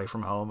 I ran away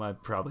from home. I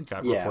probably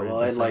got reported. Yeah,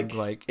 well, and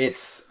like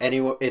it's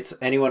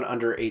anyone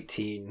under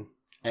 18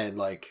 and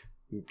like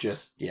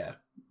just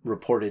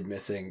reported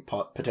missing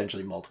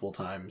potentially multiple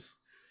times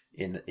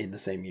in the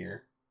same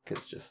year,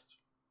 because just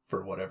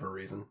for whatever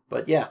reason.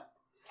 But yeah,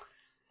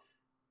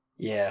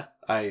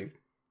 I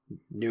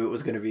knew it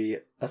was going to be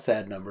a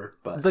sad number,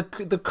 but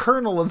the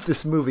kernel of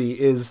this movie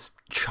is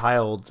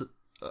child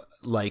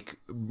like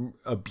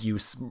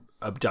abuse,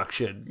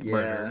 abduction,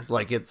 murder.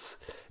 Like it's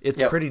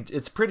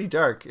pretty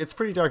dark. It's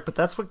pretty dark, but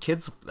that's what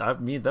kids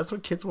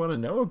want to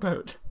know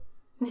about.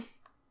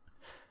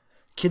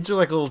 Kids are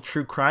like little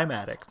true crime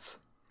addicts.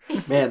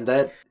 Man,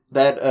 that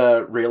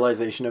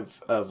realization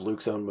of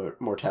Luke's own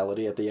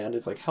mortality at the end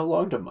is like, how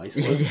long do mice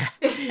live?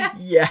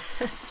 Yeah.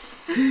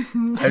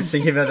 I was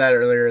thinking about that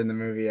earlier in the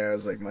movie. I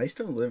was like, mice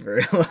don't live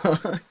very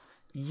long.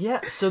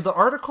 Yeah, so the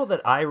article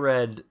that I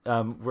read,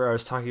 where I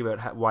was talking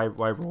about why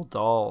Roald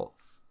Dahl,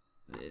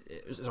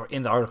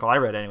 in the article I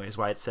read anyways,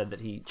 why it said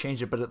that he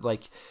changed it, but it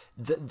like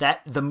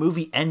that the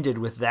movie ended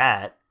with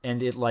that,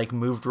 and it like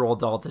moved Roald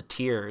Dahl to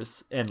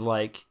tears, and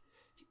like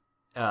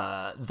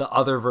the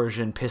other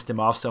version pissed him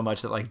off so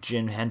much that like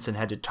Jim Henson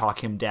had to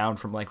talk him down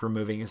from like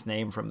removing his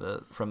name from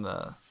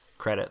the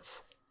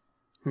credits.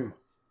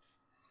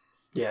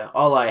 Yeah,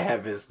 all I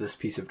have is this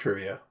piece of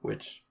trivia,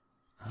 which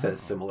says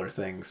similar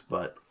things,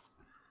 but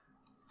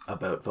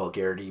about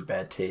vulgarity,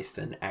 bad taste,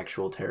 and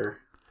actual terror.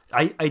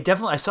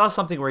 I saw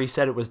something where he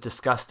said it was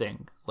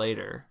disgusting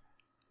later.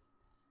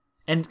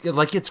 And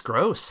like it's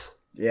gross.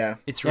 Yeah.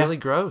 It's really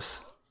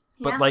gross.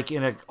 But Yeah. like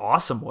in an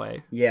awesome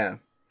way. Yeah.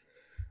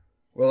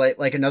 Well,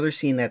 like another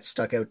scene that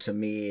stuck out to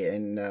me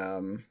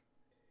and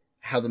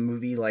how the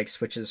movie like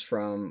switches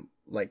from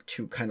like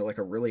to kind of like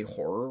a really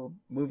horror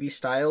movie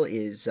style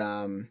is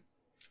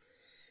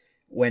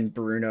when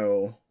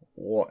Bruno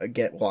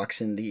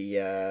walks in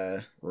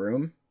the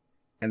room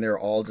and they're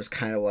all just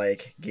kind of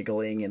like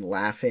giggling and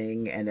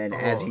laughing, and then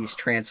as he's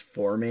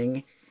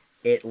transforming,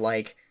 it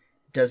like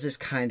does this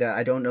kind of,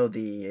 I don't know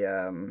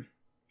the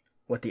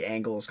what the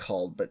angle is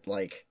called, but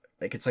like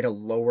it's like a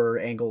lower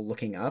angle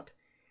looking up,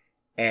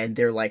 and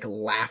they're like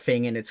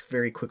laughing, and it's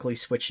very quickly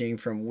switching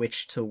from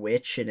witch to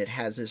witch, and it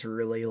has this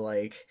really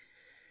like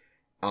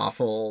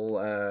awful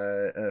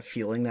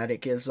feeling that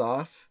it gives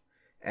off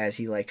as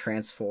he like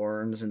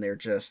transforms, and they're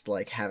just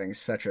like having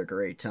such a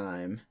great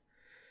time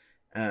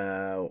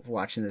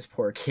watching this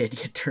poor kid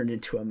get turned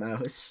into a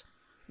mouse.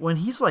 When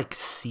he's like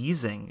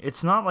seizing,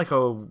 it's not like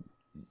a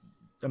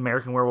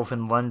American Werewolf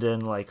in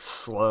London like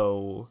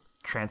slow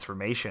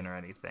transformation or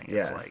anything.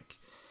 It's like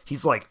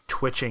he's like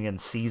twitching and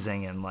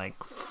seizing and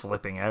like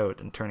flipping out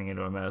and turning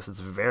into a mouse. It's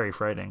very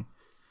frightening.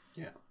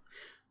 Yeah.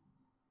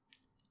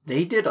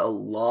 They did a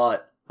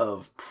lot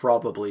of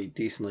probably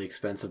decently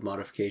expensive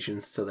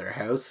modifications to their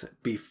house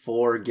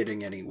before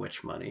getting any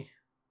witch money.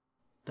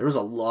 There was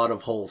a lot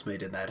of holes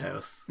made in that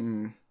house.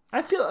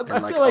 I feel And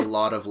like a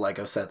lot of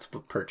Lego sets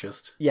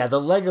purchased. yeah, the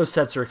Lego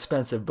sets are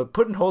expensive, but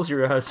putting holes in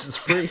your house is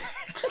free.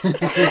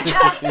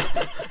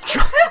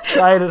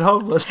 Try it at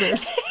home,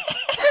 listeners.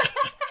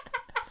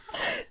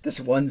 This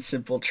one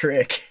simple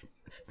trick.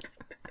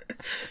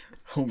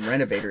 Home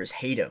renovators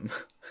hate him.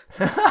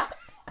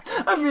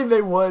 I mean,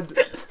 they would.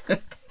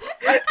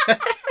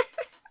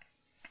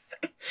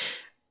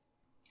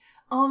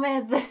 Oh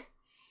man,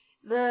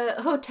 the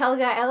hotel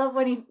guy, I love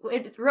when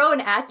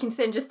Rowan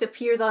Atkinson just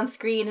appears on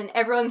screen and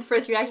everyone's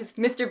first reaction is,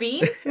 Mr.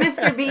 Bean?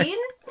 Mr. Bean?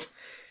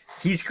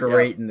 He's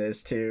great in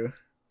this too.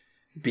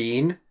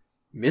 Bean?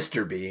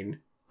 Mr. Bean?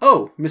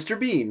 Oh, Mr.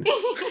 Bean.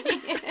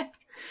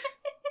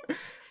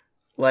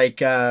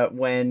 Like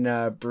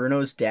when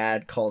Bruno's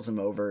dad calls him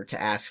over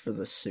to ask for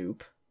the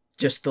soup.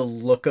 Just the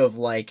look of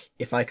like,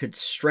 if I could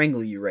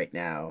strangle you right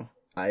now,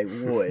 I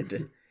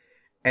would.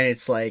 And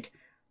it's like,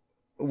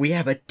 we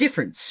have a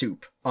different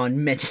soup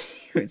on menu.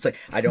 It's like,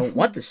 I don't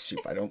want this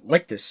soup. I don't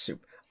like this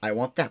soup. I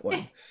want that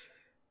one.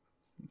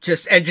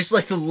 Just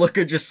like the look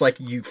of just like,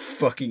 you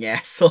fucking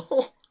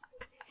asshole.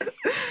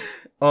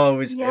 Oh,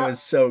 it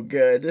was so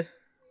good.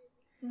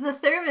 The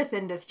service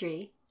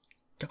industry.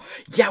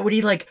 Yeah, when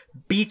he like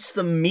beats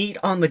the meat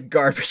on the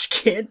garbage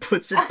can,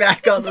 puts it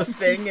back on the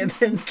thing, and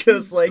then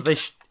goes like,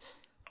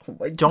 oh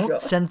my Don't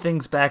God. send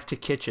things back to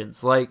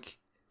kitchens. Like,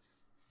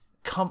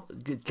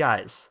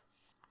 guys.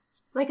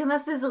 Like,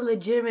 unless there's a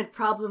legitimate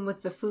problem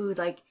with the food,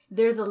 like,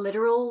 there's a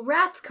literal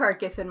rat's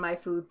carcass in my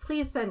food.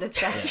 Please send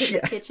us back to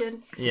the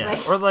kitchen. Yeah,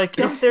 or like,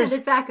 don't if there's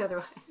send it back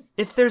otherwise.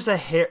 if there's a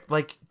hair,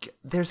 like,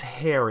 there's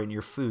hair in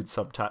your food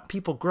sometimes.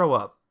 People grow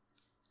up.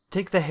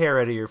 Take the hair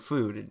out of your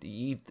food and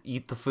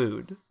eat the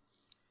food.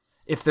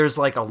 If there's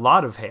like a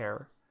lot of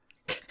hair,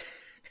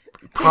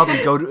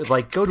 probably go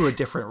to a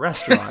different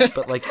restaurant.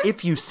 But like,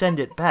 if you send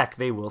it back,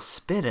 they will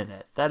spit in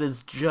it. That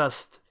is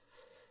just,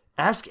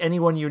 ask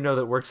anyone you know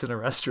that works in a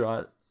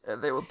restaurant,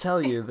 and they will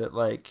tell you that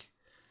like,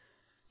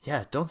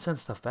 yeah, don't send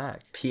stuff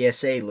back.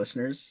 PSA,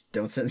 listeners,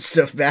 don't send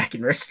stuff back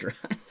in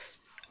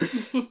restaurants.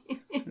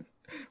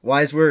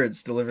 Wise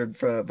words delivered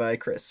by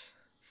Chris.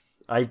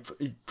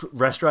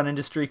 Restaurant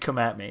industry, come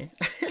at me.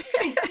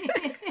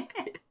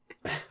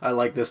 I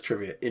like this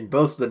trivia. In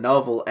both the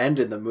novel and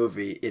in the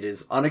movie, it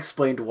is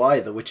unexplained why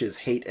the witches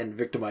hate and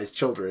victimize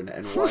children,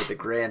 and why the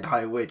Grand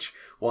High Witch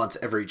wants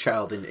every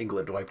child in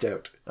England wiped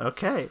out.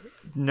 Okay,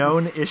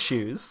 known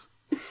issues.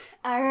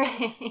 All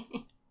right.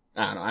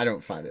 I don't know. I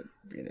don't find it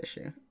to be an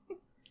issue.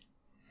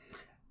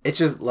 It's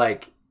just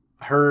like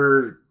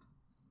her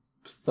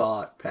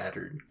thought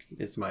pattern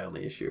is my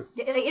only issue.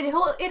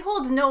 It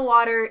holds no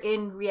water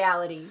in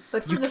reality,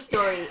 but for the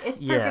story,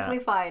 it's perfectly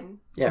fine.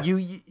 Yeah.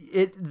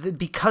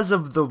 Because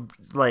of the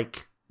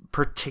like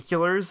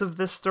particulars of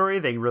this story.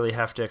 They really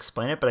have to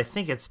explain it, but I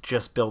think it's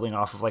just building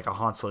off of like a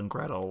Hansel and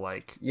Gretel,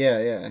 like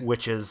Yeah.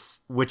 which is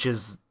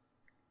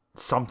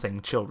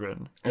something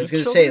children. I was Hate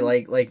gonna say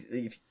children? like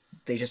if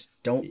they just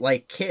don't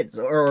like kids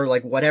or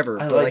like whatever,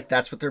 but like- like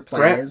that's what their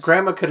plan is.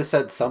 Grandma could have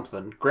said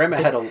something. Grandma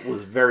Heddle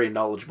was very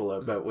knowledgeable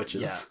about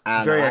witches. Yeah. I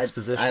don't very know,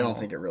 expositional. I don't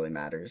think it really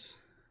matters.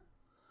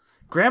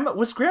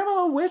 Was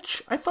Grandma a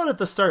witch? I thought at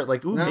the start,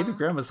 like, ooh, No. maybe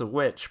Grandma's a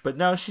witch, but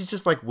no, she's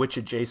just like witch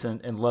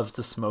adjacent and loves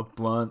to smoke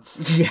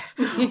blunts. Yeah.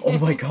 Oh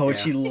my god, Yeah.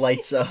 she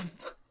lights up.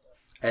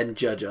 And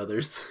judge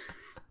others.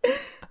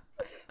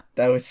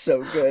 That was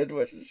so good.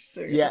 When she's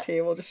sitting Yeah. at the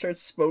table, just starts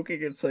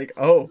smoking. It's like,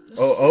 oh,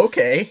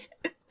 okay.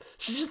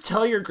 She just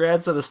tell your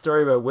grandson a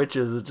story about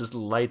witches and just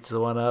lights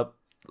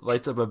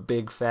up a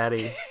big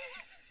fatty.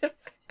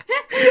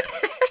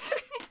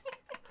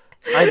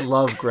 I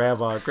love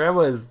Grandma.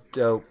 Grandma is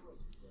dope.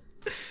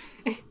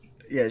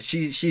 Yeah,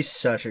 she's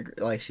such a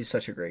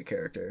great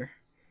character.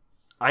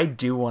 I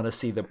do want to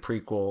see the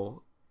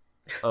prequel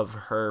of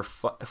her,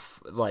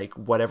 like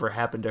whatever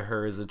happened to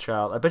her as a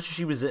child. I bet you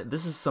she was in.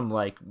 This is some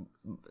like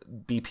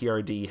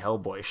BPRD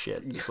Hellboy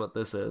shit. Is what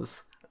this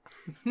is.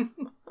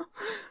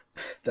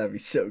 That'd be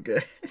so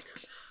good.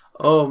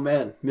 Oh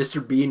man,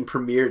 Mr. Bean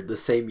premiered the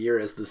same year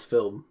as this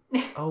film.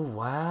 Oh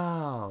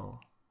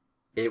wow!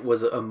 It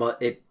was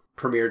it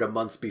premiered a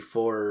month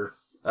before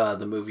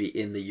the movie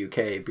in the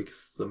UK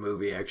because the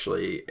movie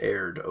actually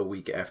aired a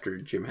week after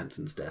Jim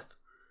Henson's death,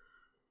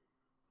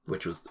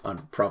 which was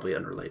probably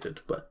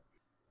unrelated. But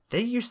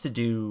They used to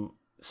do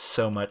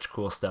so much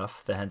cool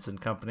stuff. The Henson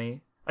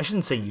Company. I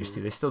shouldn't say used to.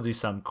 They still do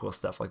some cool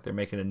stuff. Like they're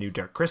making a new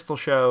Dark Crystal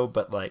show,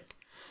 but like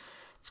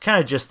it's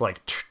kind of just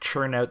like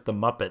churn out the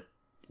Muppet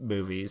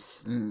movies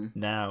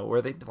now,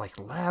 where they like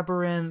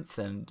Labyrinth,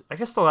 and I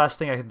guess the last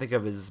thing I can think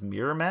of is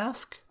Mirror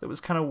Mask. That was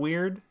kind of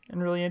weird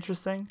and really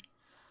interesting.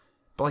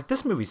 But like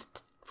this movie's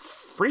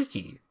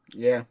freaky.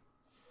 Yeah.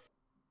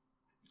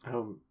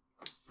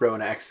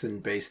 Rowan Atkinson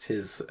based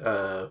his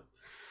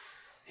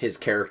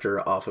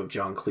character off of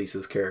John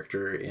Cleese's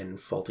character in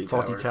Faulty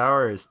Towers.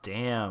 Towers,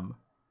 damn.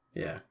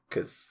 Yeah,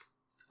 because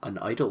an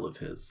idol of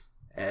his,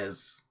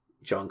 as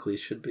John Cleese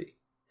should be.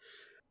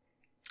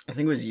 I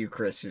think it was you,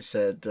 Chris, who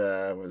said,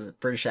 was it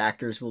British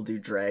actors will do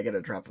drag at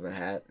a drop of a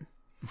hat?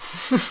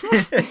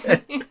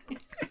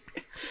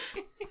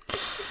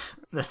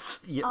 That's.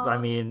 Yeah, I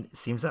mean, it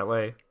seems that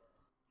way.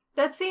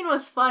 That scene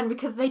was fun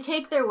because they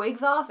take their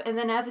wigs off, and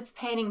then as it's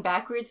panning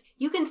backwards,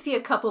 you can see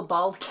a couple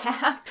bald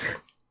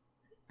caps.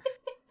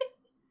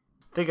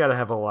 They gotta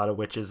have a lot of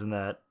witches in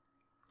that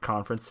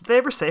conference. Did they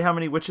ever say how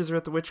many witches are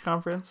at the witch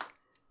conference?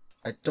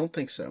 I don't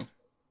think so.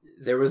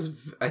 There was,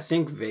 I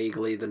think,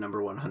 vaguely the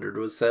number 100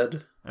 was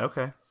said,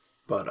 Okay.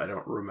 but I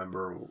don't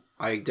remember.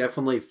 I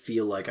definitely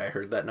feel like I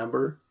heard that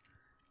number.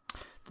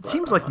 It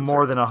seems like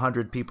more than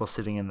 100 people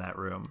sitting in that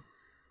room.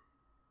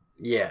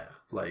 Yeah,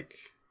 like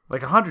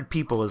 100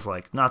 people is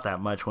like not that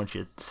much once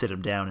you sit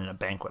them down in a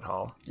banquet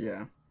hall.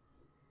 Yeah.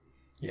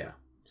 yeah.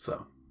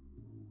 So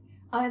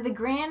The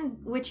Grand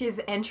Witch's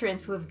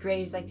entrance was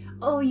great. It's like,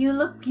 oh, you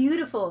look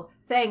beautiful.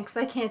 Thanks,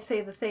 I can't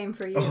say the same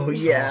for you. Oh,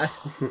 yeah.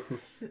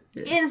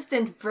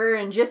 Instant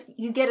burn. Just,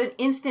 you get an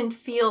instant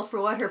feel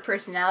for what her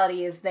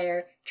personality is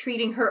there,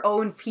 treating her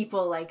own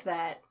people like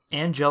that.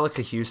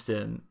 Angelica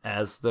Houston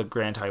as the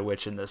Grand High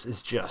Witch in this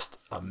is just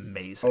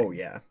amazing. Oh,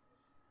 yeah.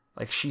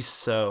 Like she's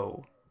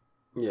so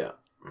yeah,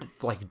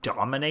 like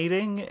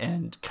dominating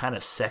and kind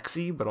of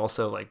sexy, but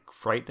also like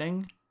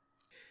frightening.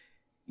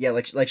 Yeah,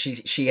 like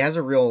she has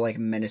a real, like,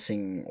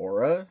 menacing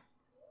aura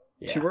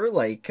yeah. to her.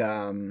 Like,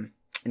 an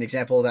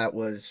example of that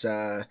was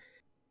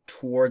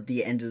toward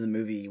the end of the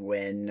movie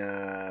when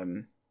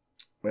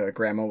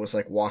Grandma was,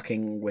 like,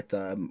 walking with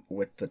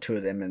the two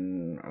of them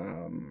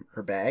in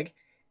her bag.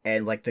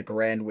 And, like, the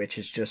Grand Witch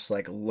is just,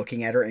 like,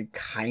 looking at her and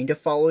kind of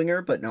following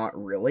her, but not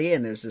really.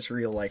 And there's this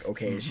real, like,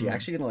 okay, is she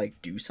actually gonna,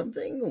 like, do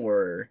something?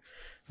 Or,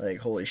 like,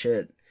 holy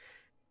shit.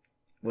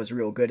 Was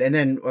real good. And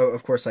then,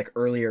 of course, like,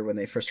 earlier when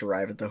they first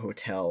arrive at the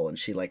hotel and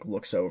she, like,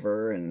 looks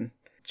over and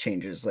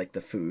changes, like,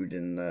 the food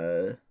and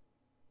the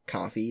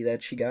coffee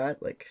that she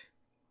got, like...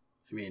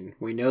 I mean,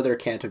 we know there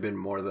can't have been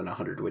more than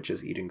 100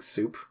 witches eating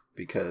soup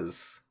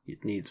because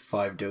it needs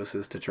 5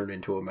 doses to turn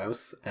into a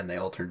mouse, and they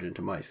all turned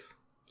into mice.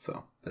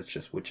 So that's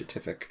just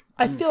witchetific.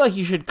 I feel like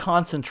you should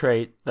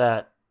concentrate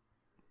that,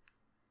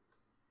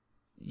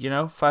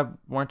 5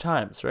 more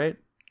times, right?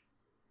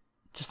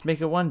 Just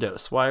make it 1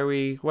 dose. Why are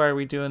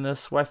we doing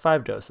this? Why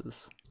 5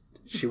 doses?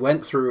 She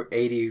went through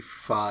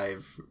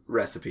 85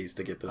 recipes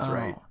to get this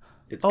right.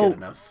 It's Oh. good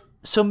enough.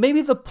 So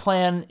maybe the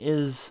plan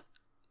is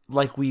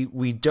like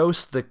we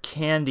dose the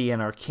candy in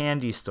our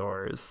candy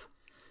stores,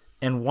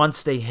 and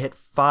once they hit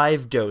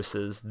 5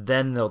 doses,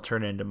 then they'll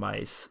turn into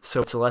mice.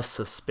 So it's less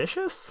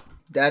suspicious?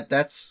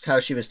 That's how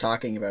she was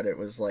talking about it,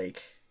 was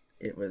like,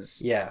 it was...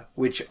 Yeah,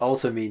 which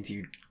also means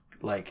you,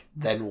 like,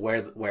 then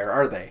where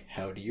are they?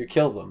 How do you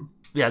kill them?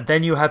 Yeah,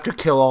 then you have to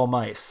kill all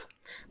mice.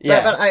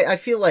 Yeah, But I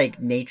feel like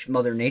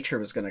Mother Nature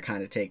was going to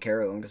kind of take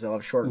care of them, because they'll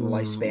have shortened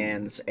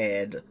lifespans,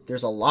 and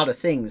there's a lot of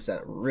things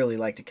that really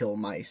like to kill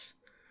mice.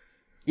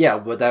 Yeah,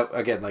 but that,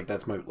 again, like,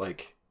 that's my,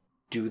 like,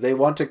 do they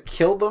want to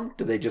kill them?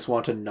 Do they just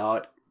want to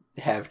not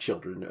have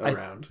children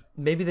around?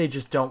 Maybe they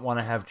just don't want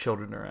to have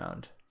children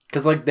around.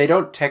 Because, like, they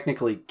don't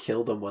technically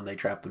kill them when they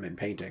trap them in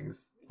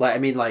paintings. Like, I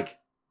mean, like,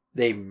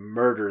 they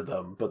murder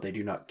them, but they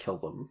do not kill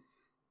them,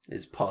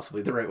 is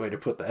possibly the right way to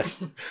put that.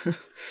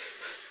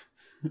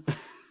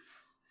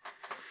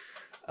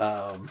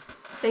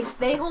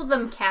 They hold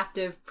them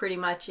captive pretty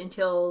much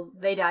until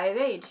they die of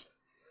age.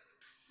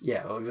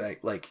 Yeah, well,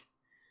 exactly. Like,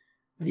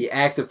 the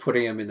act of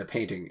putting them in the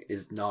painting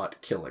is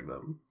not killing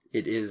them.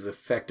 It is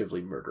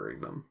effectively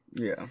murdering them.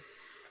 Yeah.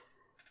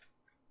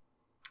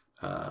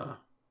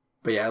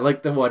 But yeah, I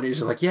like the one who's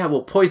just like, yeah,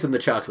 we'll poison the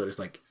chocolate. It's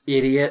like,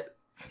 idiot.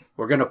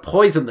 We're going to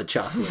poison the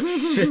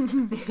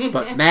chocolate.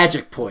 But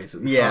magic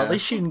poison. Yeah. Well, at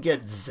least she didn't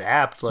get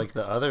zapped like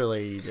the other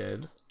lady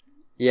did.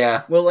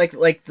 Yeah. Well, like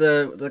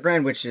the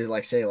Grand Witch is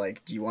like, say,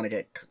 like, do you want to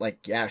get,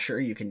 like, yeah,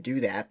 sure, you can do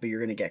that, but you're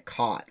going to get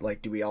caught.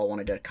 Like, do we all want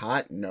to get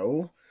caught?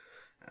 No.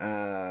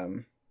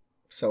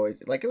 So,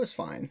 it was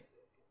fine.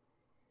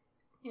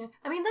 Yeah.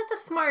 I mean,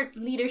 that's a smart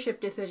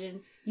leadership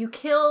decision. You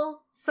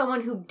kill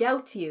someone who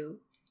doubts you.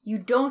 You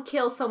don't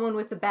kill someone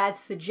with a bad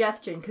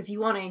suggestion because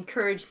you want to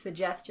encourage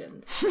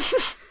suggestions.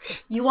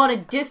 You want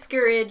to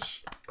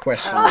discourage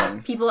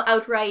Questioning. people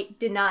outright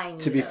denying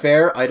To you be them.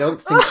 fair, I don't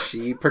think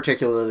she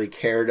particularly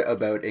cared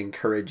about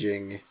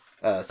encouraging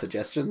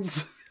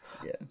suggestions.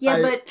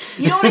 Yeah, but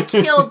you don't want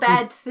to kill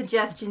bad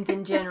suggestions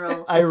in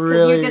general. I 'cause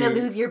really- you're going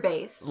to lose your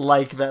base.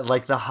 Like that,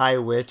 like the High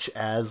Witch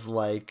as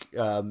like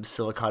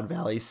Silicon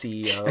Valley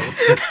CEO,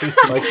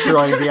 like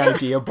throwing the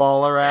idea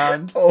ball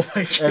around Oh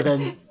my god. and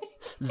then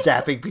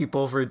zapping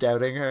people for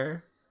doubting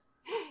her.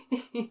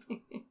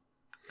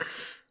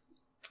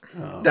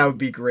 That would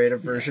be great. A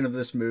version of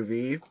this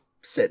movie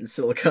set in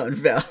Silicon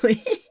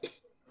Valley.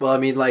 Well, I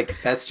mean,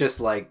 like, that's just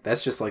like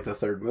the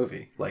third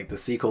movie. Like, the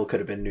sequel could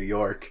have been New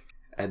York,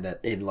 and that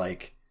in,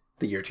 like,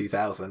 the year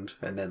 2000,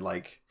 and then,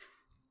 like,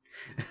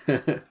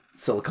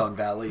 Silicon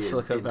Valley in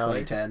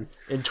 2010.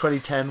 In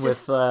 2010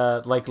 with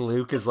like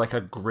Luke is like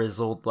a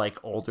grizzled like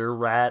older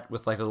rat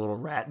with like a little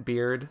rat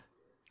beard.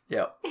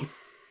 Yep.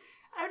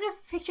 I'm just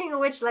picturing a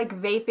witch like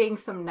vaping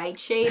some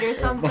nightshade or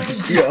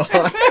something.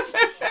 God.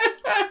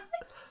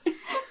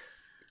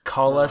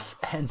 Call us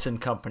Henson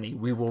Company.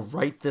 We will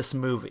write this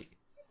movie.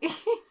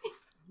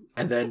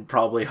 And then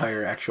probably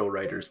hire actual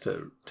writers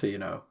to you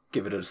know,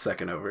 give it a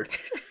second over.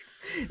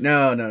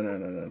 No.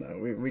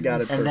 We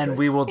got it. And then perfect.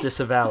 we will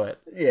disavow it.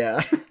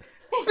 Yeah.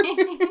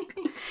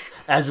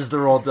 As is the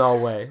Roald Dahl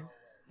way.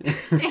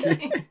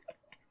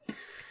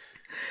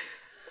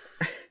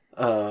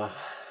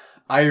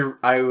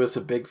 I was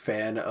a big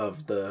fan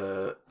of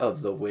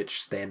the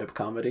witch stand-up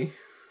comedy.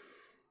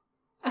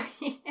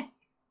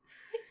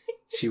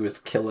 She was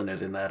killing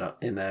it in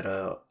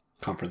that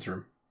conference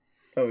room.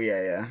 Oh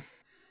yeah.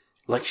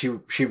 Like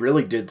she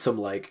really did some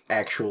like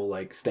actual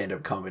like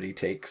stand-up comedy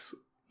takes,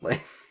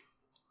 like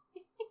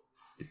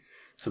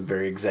some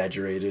very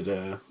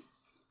exaggerated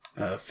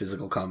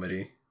physical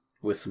comedy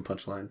with some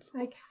punchlines.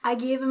 Like, I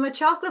gave him a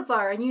chocolate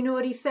bar, and you know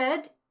what he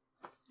said?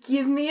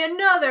 Give me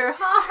another! Ha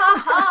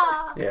ha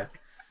ha! Yeah.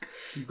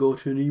 You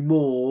got any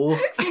more?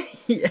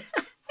 Yeah.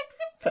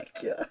 My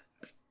God.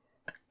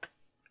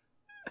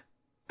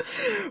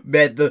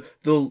 Man,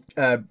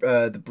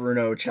 the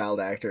Bruno child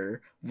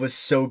actor was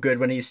so good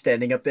when he's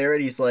standing up there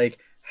and he's like,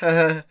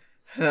 what's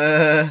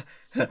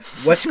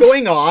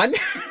going on?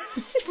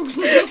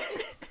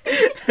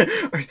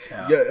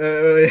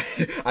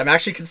 I'm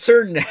actually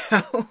concerned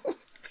now.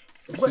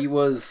 He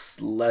was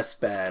less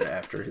bad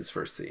after his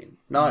first scene.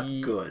 Not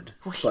good,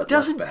 Well, he but less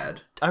doesn't-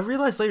 bad. I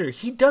realized later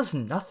he does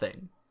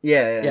nothing.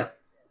 Yeah.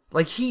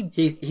 Like he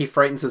He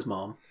frightens his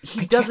mom.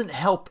 doesn't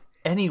help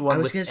anyone I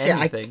was with gonna say,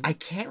 anything. I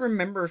can't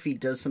remember if he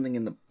does something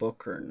in the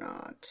book or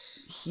not.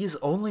 He's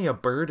only a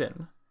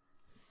burden.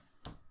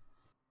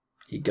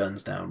 He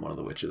guns down one of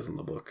the witches in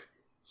the book.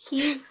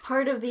 He's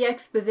part of the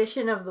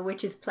exposition of the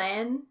witch's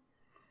plan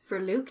for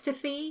Luke to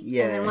see.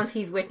 Yeah. And then once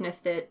he's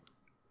witnessed it.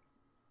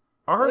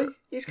 Are Well,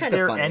 he's kind of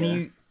there funny, any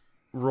yeah.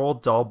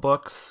 Roald Dahl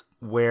books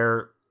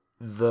where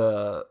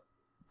the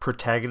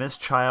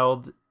protagonist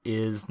child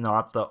is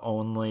not the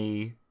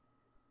only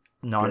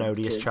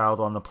non-odious kid. child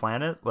on the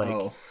planet?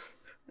 Oh.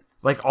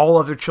 Like all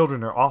other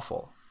children are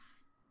awful.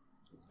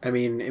 I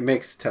mean, it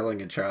makes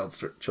telling a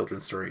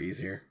children's story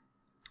easier.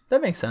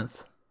 That makes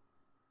sense.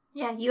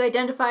 Yeah, you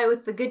identify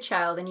with the good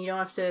child, and you don't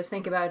have to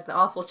think about the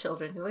awful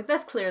children. You're like,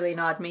 that's clearly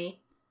not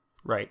me.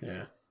 Right.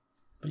 Yeah.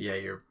 But yeah,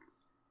 you're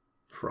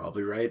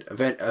probably right.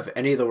 Of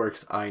any of the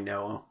works I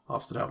know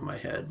off the top of my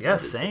head, Yeah,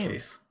 that is same. the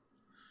case.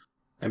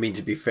 I mean,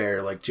 to be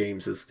fair, like,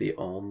 James is the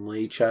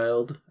only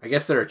child. I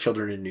guess there are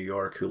children in New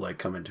York who, like,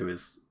 come into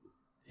his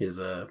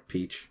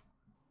peach.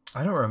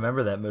 I don't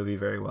remember that movie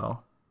very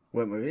well.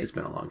 What movie? It's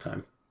been a long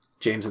time.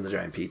 James and the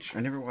Giant Peach. I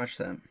never watched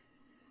that.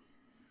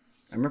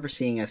 I remember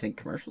seeing, I think,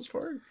 commercials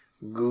for it.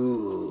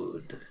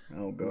 Good.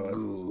 Oh, God.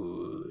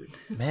 Good.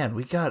 Man,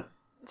 we got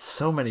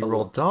so many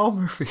Roald Dahl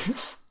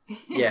movies.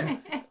 Yeah.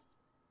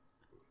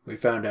 We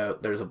found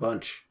out there's a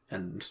bunch,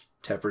 and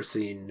Tepper's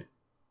seen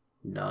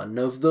none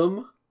of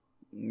them.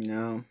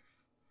 No.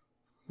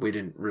 We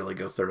didn't really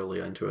go thoroughly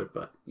into it,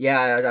 but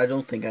Yeah, I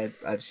don't think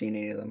I've seen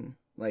any of them.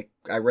 Like,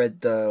 I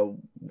read the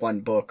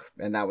one book,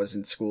 and that was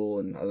in school,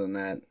 and other than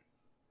that,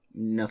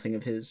 nothing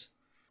of his.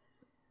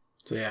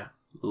 so yeah,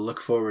 look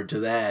forward to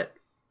that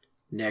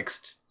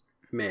next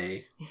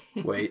May.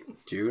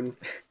 Wait, June?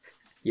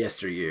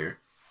 Yesteryear.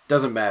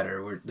 Doesn't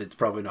matter. It's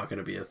probably not going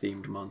to be a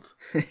themed month.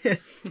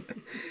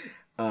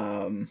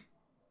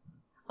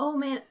 Oh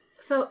man,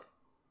 so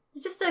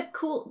just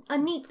a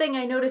neat thing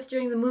I noticed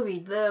during the movie,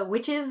 the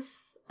witches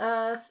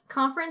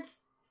conference.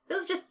 It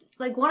was just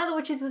like one of the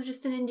witches was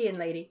just an Indian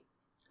lady.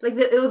 Like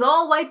it was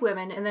all white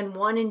women and then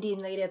one Indian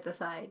lady at the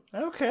side,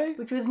 Okay.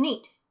 which was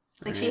neat.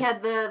 Like she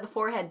had the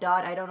forehead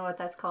dot. I don't know what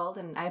that's called,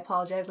 and I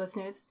apologize,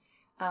 listeners,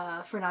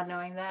 for not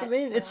knowing that. I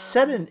mean, it's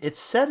set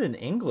in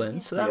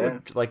England, so that Yeah.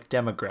 would like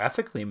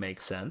demographically make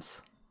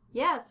sense.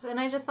 Yeah, and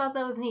I just thought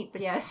that was neat.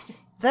 But yeah, it's just,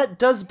 That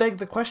does beg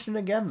the question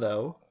again,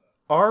 though: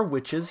 are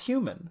witches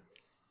human?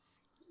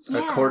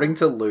 yeah. According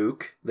to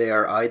Luke, they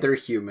are either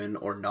human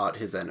or not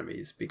his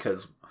enemies,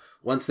 because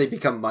once they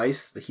become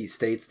mice, he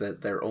states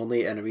that their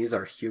only enemies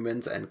are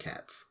humans and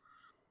cats.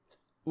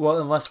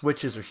 Well, unless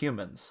witches are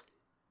humans.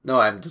 No,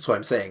 that's what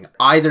I'm saying.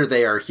 Either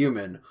they are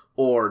human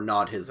or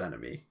not his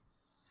enemy.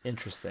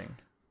 Interesting.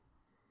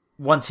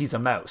 Once he's a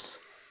mouse.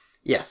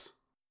 Yes.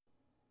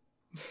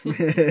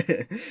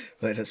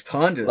 Let us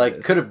ponder Like,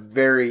 this. could have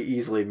very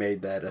easily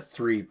made that a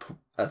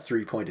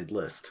three-pointed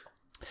list.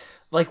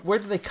 Like, where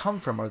do they come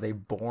from? Are they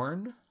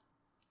born?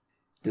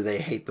 Do they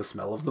hate the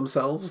smell of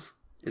themselves?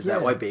 Is Yeah.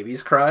 that why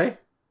babies cry?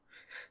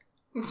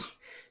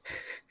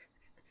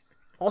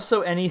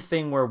 Also,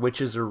 anything where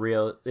witches are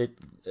real,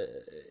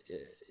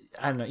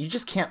 I don't know. You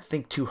just can't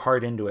think too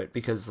hard into it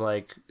because,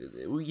 like,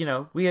 you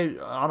know,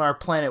 on our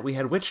planet we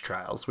had witch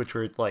trials, which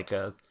were like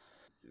a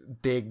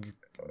big,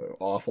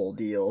 Awful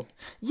deal.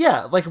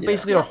 yeah, like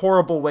basically a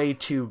horrible way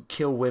to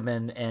kill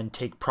women and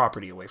take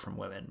property away from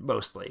women,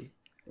 mostly.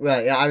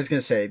 Well, yeah, I was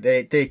gonna say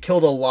they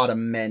killed a lot of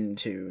men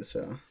too.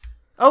 So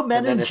Oh, men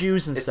And then and it's-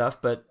 Jews and it's-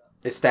 stuff, but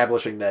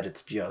Establishing that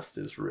it's just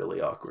is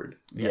really awkward.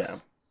 yeah,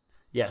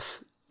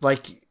 yes,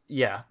 like.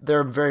 Yeah, there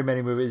are very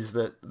many movies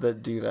that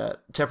do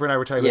that. Tepper and I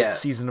were talking Yeah. about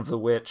Season of the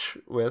Witch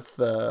with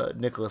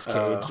Nicolas Cage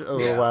a little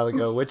yeah. while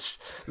ago, which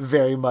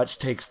very much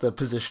takes the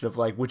position of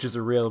like witches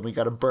are real and we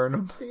got to burn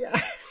them.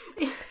 yeah.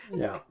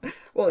 Yeah.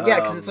 Well, yeah,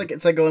 because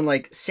it's like going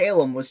like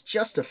Salem was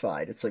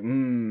justified. It's like,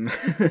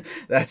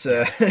 that's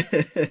a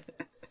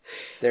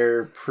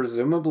They're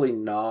presumably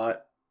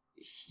not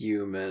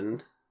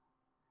human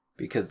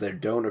because they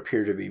don't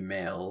appear to be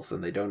males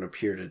and they don't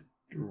appear to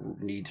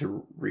need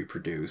to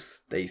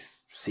reproduce. They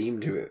seem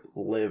to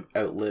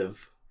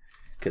outlive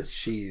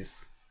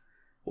because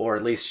or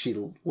at least she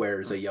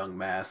wears a young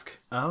mask.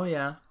 Oh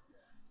yeah.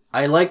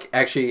 I like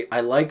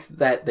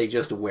that they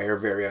just wear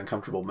very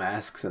uncomfortable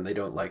masks and they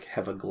don't like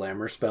have a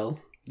glamour spell.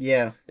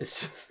 yeah.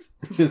 It's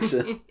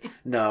just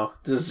no,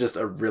 this is just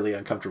a really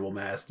uncomfortable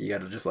mask. You got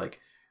to just like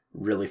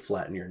really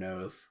flatten your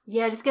nose.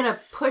 Yeah, just gonna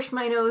push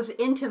my nose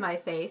into my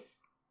face,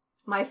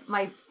 my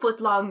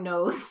foot-long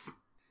nose.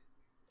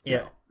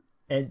 Yeah.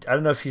 And I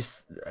don't know if you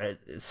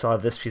saw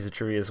this piece of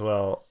trivia as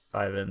well,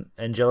 Ivan.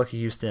 Angelica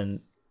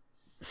Houston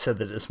said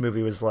that this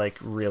movie was like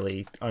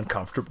really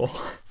uncomfortable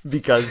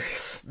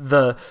because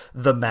the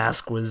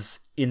mask was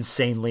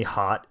insanely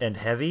hot and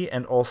heavy,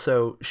 and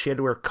also she had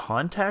to wear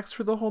contacts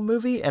for the whole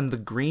movie, and the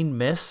green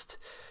mist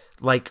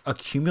like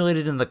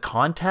accumulated in the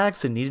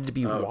contacts and needed to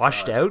be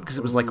washed out because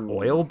it was like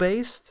oil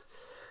based.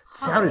 It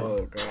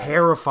sounded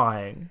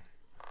terrifying.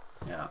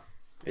 Yeah.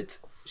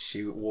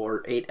 She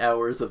wore 8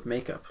 hours of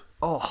makeup.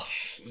 Oh,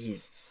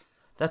 Jesus.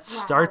 that's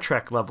Star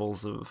Trek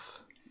levels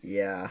of.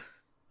 Yeah.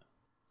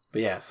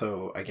 But yeah,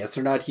 so I guess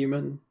they're not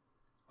human.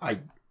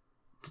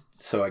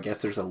 So I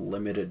guess there's a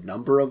limited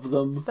number of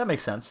them. That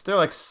makes sense. They're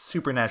like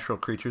supernatural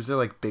creatures. They're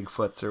like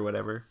Bigfoots or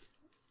whatever.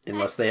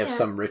 Unless they have Yeah.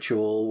 some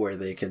ritual where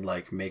they can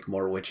like make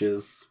more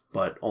witches,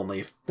 but only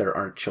if there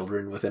aren't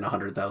children within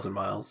 100,000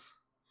 miles.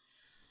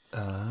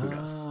 Who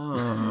knows?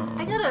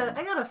 I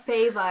got a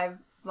Fae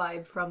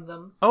vibe from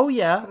them, Oh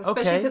yeah. especially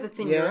Okay. because it's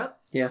in Yeah. Europe.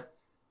 Yeah.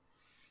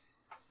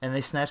 And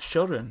they snatch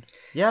children.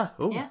 Yeah.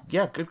 Oh Yeah.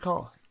 yeah. Good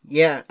call.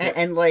 Yeah,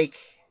 and like,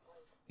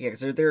 yeah,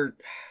 because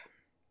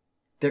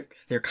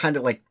they're kind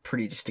of like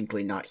pretty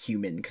distinctly not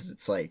human because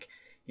it's like,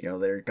 you know,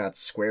 they've got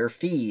square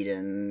feet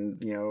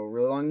and, you know,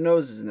 really long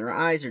noses and their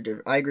eyes are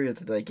different. I agree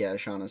with like, yeah,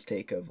 Shauna's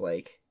take of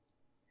like,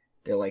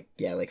 they're like,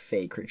 yeah, like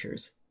fey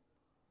creatures.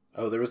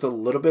 Oh, there was a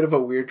little bit of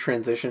a weird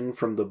transition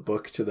from the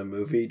book to the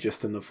movie,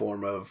 just in the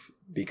form of,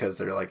 because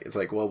they're like, it's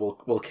like, well,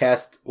 we'll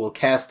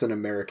cast an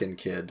American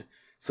kid,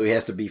 so he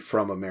has to be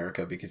from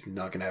America because he's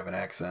not going to have an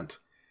accent.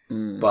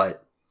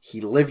 But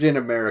he lived in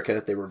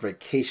America. They were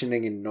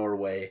vacationing in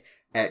Norway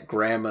at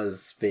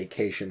grandma's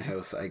vacation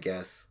house, I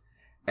guess.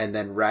 And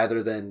then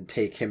rather than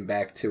take him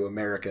back to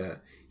America,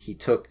 she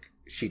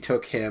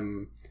took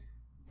him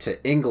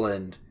to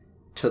England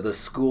to the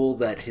school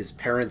that his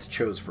parents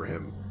chose for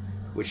him,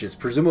 which is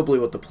presumably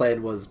what the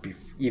plan was,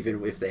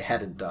 even if they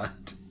hadn't done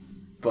it.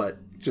 But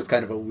just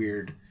kind of a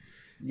weird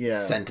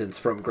Yeah. sentence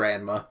from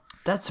grandma.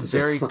 That's It's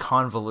very just-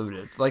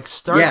 convoluted. Like,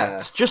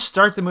 Yeah. just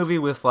start the movie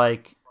with,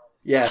 like,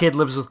 Yeah, kid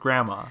lives with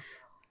grandma,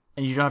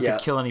 and you don't have Yeah.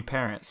 to kill any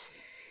parents.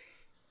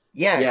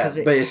 Yeah, yeah,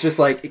 because but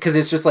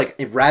it's just like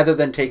rather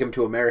than take him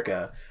to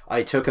America,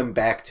 I took him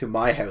back to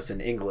my house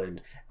in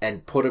England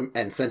and put him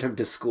and sent him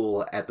to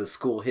school at the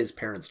school his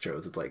parents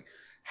chose. It's like,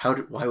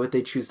 why would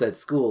they choose that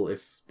school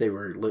if they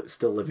were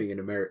still living in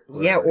America?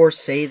 yeah, or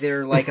say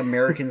they're like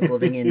Americans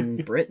living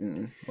in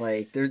Britain.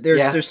 Like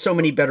Yeah. there's so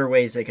many better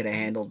ways they could have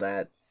handled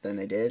that than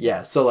they did.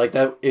 Yeah, so like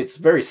that, it's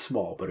very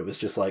small, but it was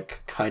just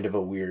like kind of a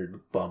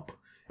weird bump,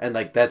 and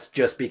like that's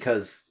just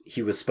because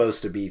he was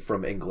supposed to be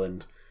from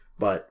England,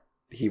 but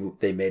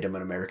they made him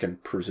an American,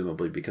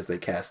 presumably because they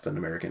cast an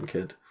American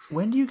kid.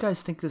 When do you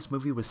guys think this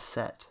movie was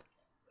set?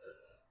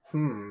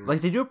 Hmm.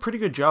 Like, they do a pretty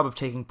good job of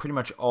taking pretty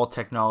much all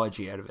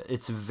technology out of it.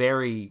 It's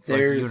very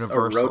There's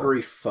universal. a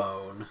rotary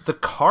phone. The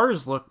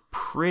cars look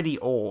pretty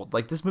old.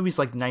 Like, this movie's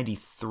like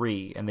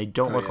 93, and they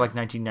don't Oh, look yeah. like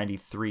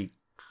 1993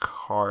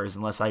 cars,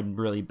 unless I'm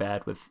really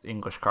bad with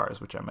English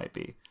cars, which I might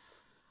be.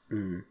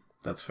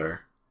 That's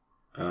fair.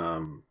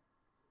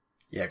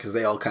 Yeah, because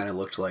they all kind of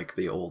looked like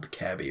the old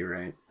cabbie,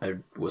 right? I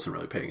wasn't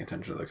really paying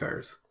attention to the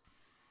cars.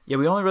 Yeah,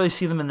 we only really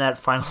see them in that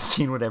final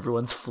scene when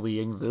everyone's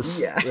fleeing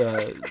this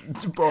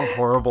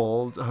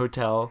horrible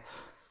hotel.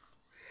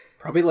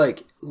 Probably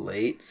like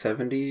late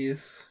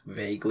 70s,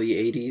 vaguely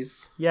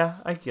 80s. Yeah,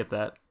 I get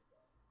that.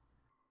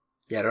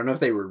 Yeah, I don't know if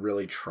they were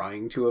really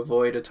trying to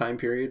avoid a time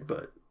period,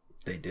 but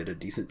they did a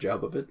decent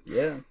job of it.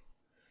 Yeah.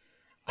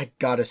 I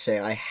gotta say,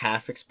 I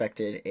half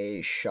expected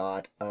a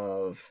shot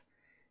of,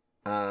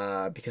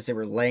 because they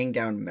were laying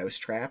down mouse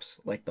traps,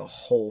 like, the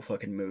whole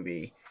fucking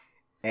movie.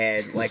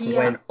 And, like, Yeah.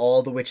 when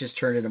all the witches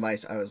turned into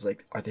mice, I was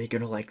like, are they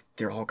gonna, like,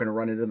 they're all gonna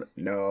run into them?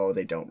 No,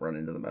 they don't run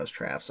into the mouse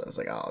traps. I was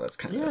like, oh, that's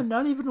kind of... Yeah,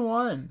 not even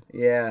one.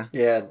 Yeah.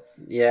 Yeah.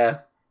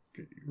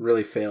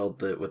 Really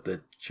failed with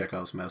the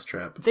Chekhov's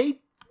mousetrap. They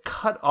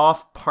cut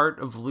off part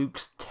of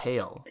Luke's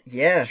tail.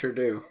 Yeah. Sure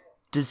do.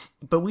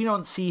 But we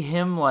don't see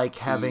him, like,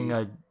 having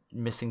a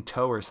missing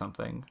toe or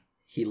something.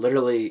 He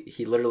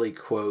literally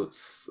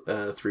quotes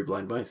Three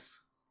Blind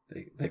Mice.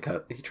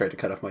 He tried to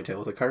cut off my tail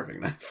with a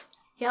carving knife.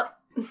 Yep.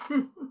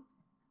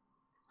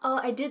 Oh,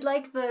 I did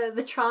like the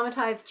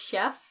traumatized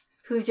chef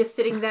who's just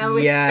sitting down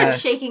with Yeah. a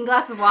shaking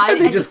glass of wine.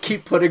 And they and just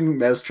keep putting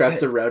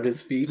mousetraps around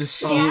his feet. The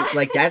scene,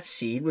 like, that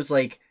scene was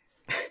like...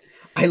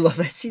 I love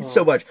that scene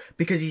so much,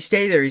 because he's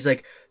standing there, he's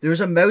like, there's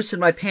a mouse in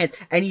my pants,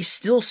 and he's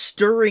still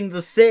stirring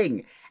the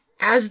thing.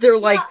 As they're,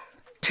 like,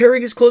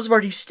 tearing his clothes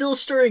apart, he's still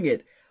stirring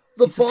it.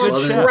 The boss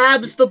good chef.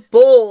 grabs the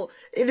bowl,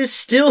 and is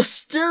still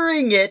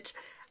stirring it,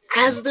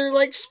 as they're,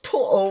 like, just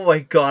pull... Oh my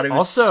god, it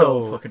was so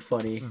Also, fucking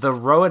funny. The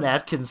Rowan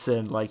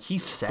Atkinson, like, he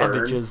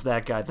savages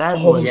that guy. That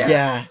Oh, was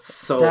yeah.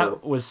 So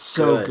that was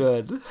so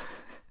good.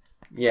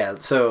 Yeah,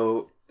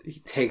 so he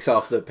takes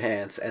off the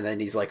pants and then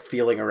he's like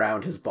feeling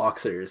around his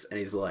boxers and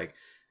he's like,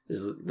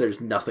 there's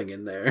nothing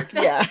in there.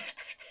 Yeah.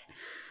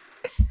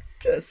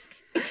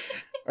 Just...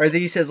 Or I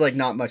think he says, like,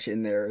 not much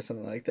in there or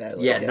something like that.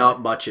 Like, Yeah,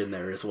 not much in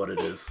there is what it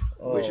is.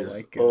 Oh which is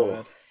my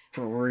god.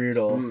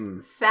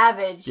 Brutal.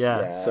 Savage.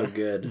 Yeah. so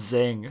good.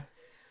 Zing.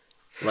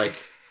 Like,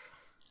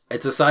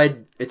 it's a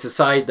side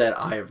that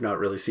I have not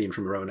really seen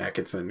from Rowan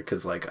Atkinson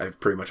because like I've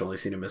pretty much only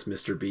seen him as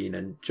Mr. Bean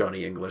and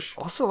Johnny English.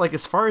 Also, like,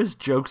 as far as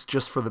jokes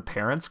just for the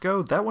parents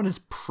go, that one is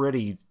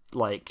pretty,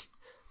 like,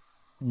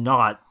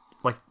 not,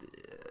 like,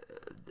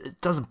 it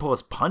doesn't pull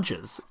its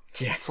punches.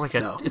 Yeah. It's like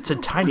No, it's a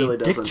tiny really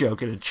dick doesn't.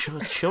 joke in a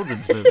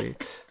children's movie.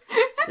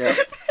 Yeah,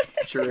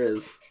 sure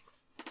is.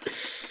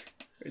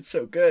 It's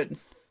so good.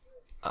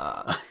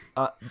 I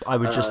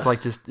would just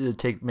like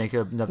to make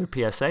another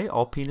PSA.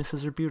 All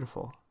penises are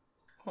beautiful.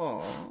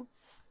 Aww.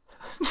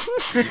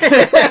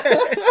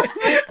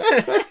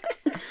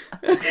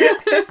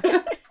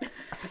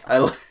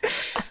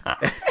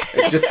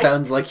 It just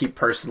sounds like he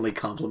personally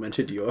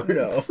complimented yours.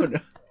 No.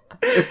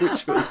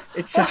 Which was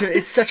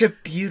It's such a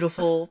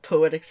beautiful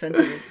poetic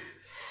sentiment.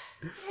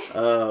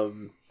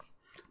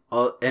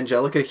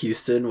 Angelica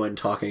Houston when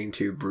talking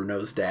to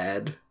Bruno's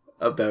dad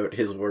about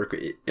his work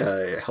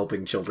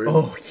helping children.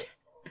 Oh yeah.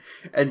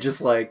 And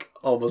just like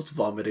almost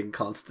vomiting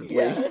constantly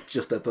Yeah.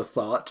 just at the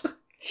thought.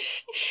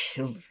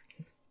 Children.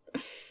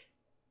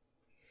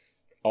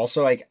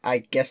 Also, I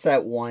guess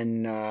that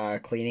one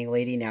cleaning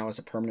lady now has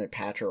a permanent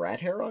patch of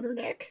rat hair on her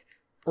neck.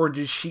 Or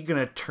is she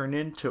gonna turn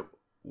into?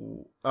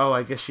 Oh,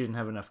 I guess she didn't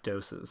have enough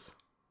doses.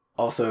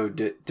 Also,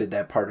 did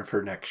that part of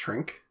her neck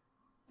shrink?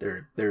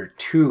 There are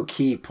two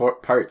key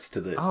parts to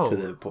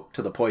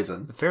the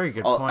poison. Very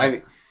good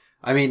point.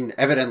 I mean,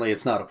 evidently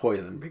it's not a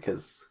poison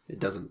because it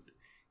doesn't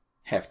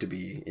have to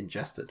be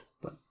ingested.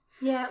 But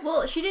Yeah,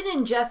 well, she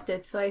didn't ingest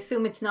it, so I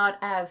assume it's not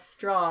as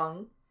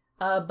strong.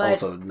 But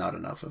also not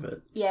enough of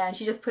it. yeah, and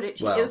she just put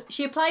it. Well,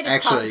 She applied it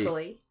actually-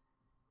 topically.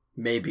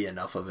 Maybe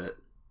enough of it.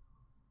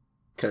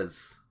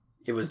 Because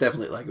it was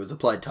definitely, like, it was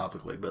applied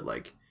topically, but,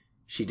 like,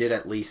 she did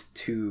at least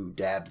 2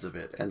 dabs of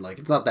it. And, like,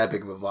 it's not that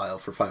big of a vial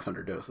for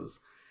 500 doses.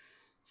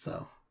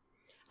 So,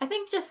 I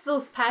think just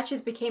those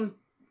patches became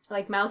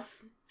like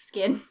mouse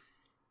skin.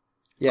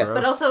 Yeah, Gross.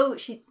 But also,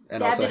 she And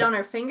dabbed also it ha- on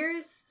her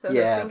fingers, so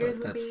yeah, her fingers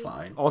but would that's be...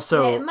 fine.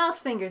 Also, Yeah, mouse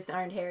fingers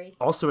aren't hairy.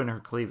 also in her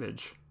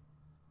cleavage.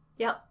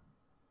 Yep.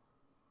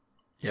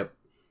 Yep.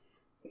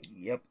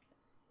 Yep.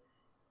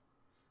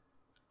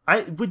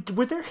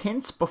 Were there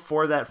hints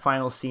before that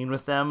final scene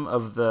with them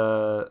of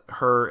the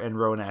her and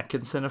Rowan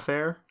Atkinson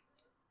affair?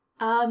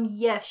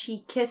 Yes,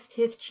 she kissed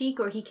his cheek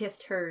or he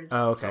kissed hers.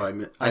 Oh, okay.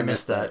 Oh, I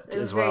missed that. It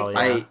was as well.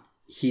 very Yeah.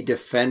 He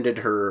defended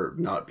her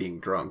not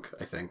being drunk,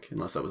 I think,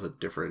 unless that was a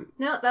different...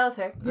 No, that was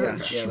her. Yeah,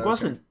 she that was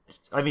wasn't.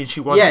 I mean, she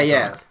wasn't.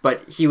 Yeah, drunk.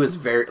 but he was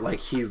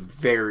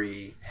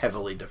very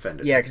heavily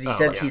defended. Yeah, because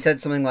Oh, he said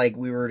something like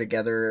we were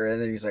together, and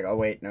then he was like, "Oh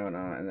wait, no,"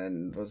 and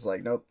then was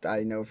like, "Nope,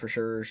 I know for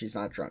sure she's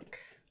not drunk."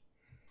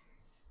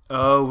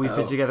 Oh, we've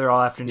been Oh. together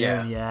all afternoon.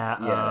 Yeah. Yeah.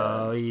 Yeah.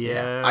 Oh,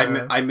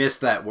 yeah. I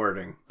missed that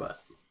wording, but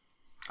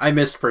I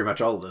missed pretty much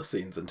all of those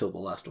scenes until the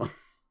last one.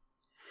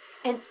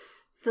 And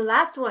the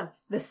last one,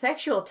 the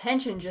sexual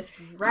tension just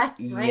ramped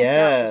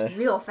Yeah. up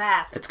real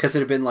fast. It's because it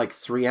had been like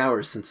 3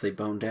 hours since they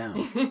boned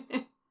down.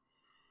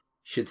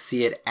 Should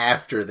see it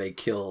after they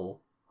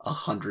kill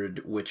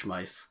 100 witch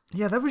mice.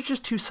 Yeah, that was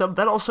just too sub.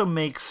 That also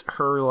makes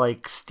her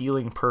like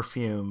stealing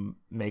perfume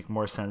make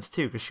more sense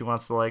too, because she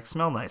wants to like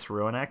smell nice.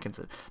 Rowan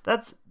Atkinson.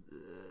 That's.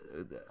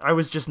 I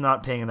was just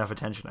not paying enough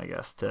attention, I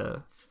guess.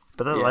 But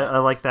Yeah. I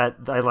like that.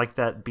 I like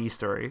that B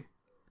story.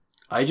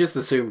 I just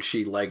assumed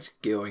she liked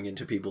going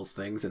into people's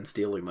things and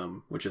stealing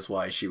them, which is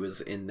why she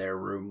was in their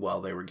room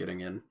while they were getting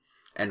in,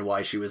 and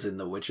why she was in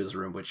the witch's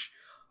room, which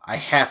I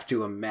have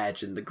to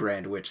imagine the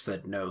Grand Witch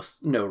said no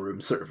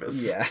room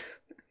service. Yeah.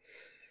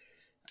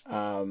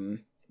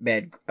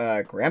 Man,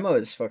 Grandma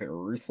is fucking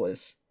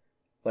ruthless.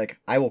 Like,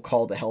 I will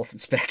call the health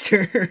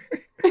inspector.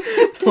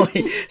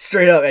 Like,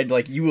 straight up, and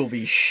like, you will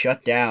be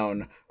shut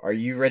down. Are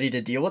you ready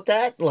to deal with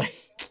that? Like,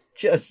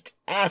 just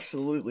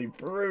absolutely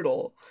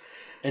brutal.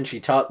 And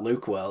she taught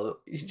Luke well.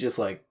 He just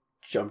like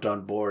jumped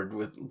on board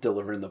with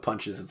delivering the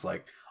punches. It's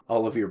like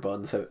all of your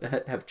buns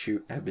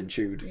have been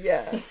chewed.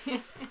 Yeah.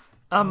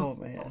 Oh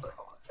man.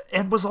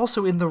 And was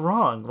also in the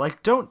wrong.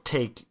 Like, don't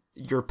take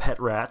your pet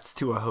rats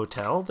to a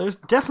hotel. There's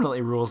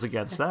definitely rules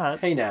against that.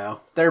 Hey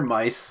now, they're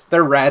mice.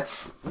 They're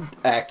rats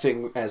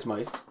acting as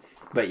mice.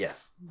 But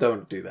yes,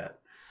 don't do that.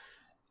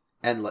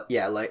 And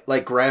yeah,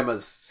 like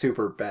Grandma's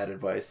super bad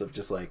advice of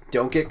just like,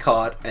 don't get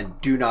caught and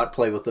do not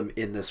play with them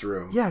in this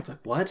room. Yeah. It's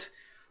like, what?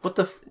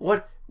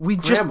 What? We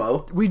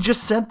Grandma?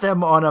 just sent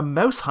them on a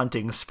mouse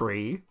hunting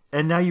spree,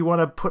 and now you want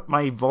to put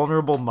my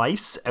vulnerable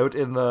mice out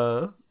in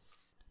the.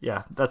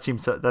 Yeah, that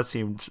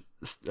seemed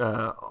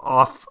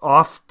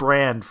off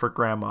brand for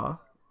Grandma.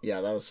 Yeah,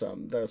 that was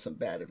some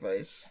bad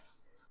advice.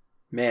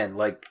 Man,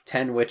 like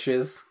 10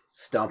 witches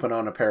stomping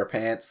on a pair of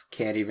pants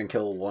can't even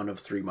kill one of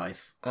 3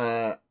 mice.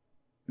 Man,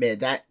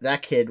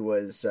 that kid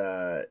was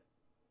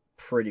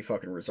pretty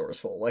fucking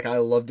resourceful. Like, I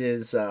loved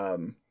his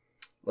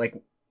like,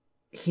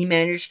 he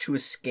managed to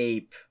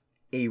escape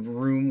a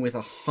room with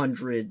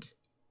 100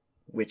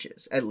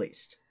 witches at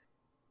least.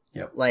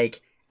 Yep.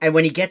 Like, and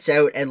when he gets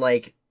out and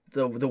like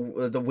the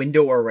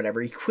window or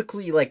whatever, he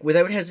quickly, like,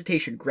 without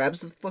hesitation,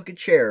 grabs the fucking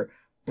chair,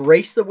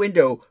 brace the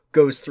window,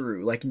 goes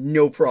through, like,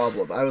 no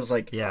problem. I was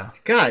like, Yeah.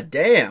 God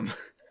damn.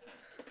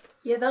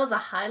 Yeah, that was a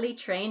highly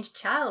trained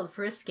child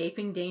for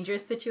escaping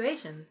dangerous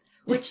situations.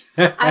 Which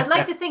I'd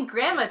like to think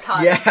Grandma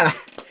taught him.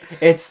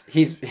 Yeah.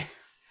 He's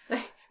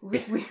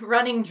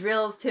running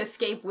drills to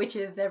escape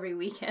witches every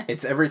weekend.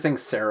 It's everything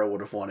Sarah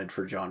would have wanted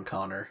for John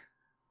Connor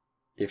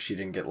if she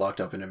didn't get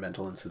locked up in a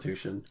mental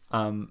institution.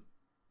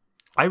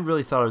 I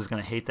really thought I was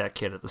going to hate that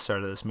kid at the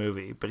start of this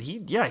movie, but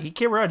he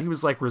came around. He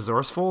was like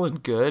resourceful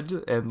and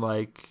good, and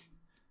like,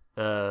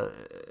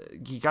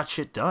 he got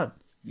shit done.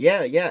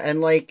 Yeah, and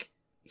like,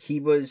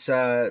 he was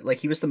the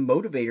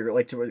motivator,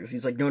 like,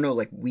 he's like, no,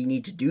 like, we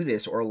need to do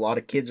this or a lot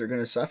of kids are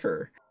gonna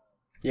suffer.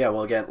 Yeah,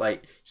 well, again,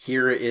 like,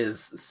 here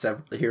is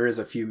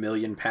a few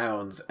million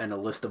pounds and a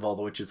list of all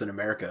the witches in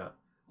America.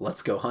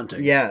 Let's go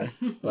hunting. Yeah.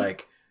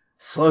 Like,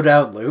 slow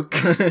down, Luke.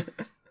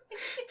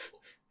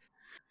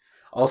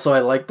 Also, I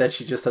like that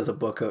she just has a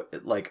book of,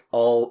 like,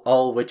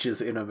 all witches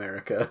in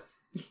America.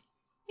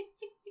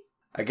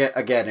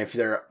 Again, if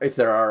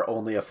there are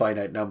only a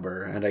finite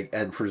number,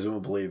 and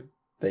presumably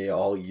they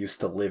all used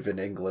to live in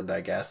England,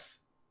 I guess,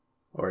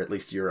 or at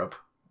least Europe,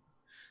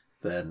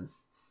 then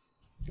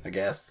I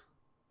guess.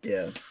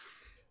 Yeah.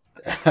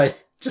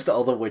 Just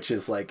all the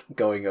witches like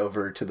going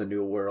over to the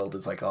new world.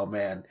 It's like, oh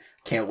man,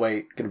 can't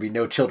wait. Gonna be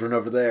no children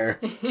over there.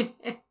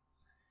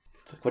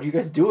 It's like, what are you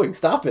guys doing?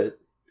 Stop it.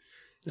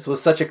 This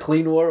was such a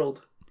clean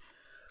world.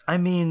 I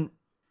mean,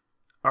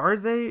 are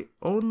they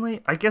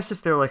only? I guess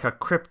if they're like a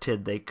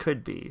cryptid, they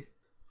could be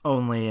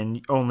only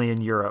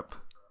in Europe.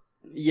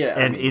 Yeah,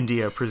 and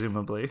India,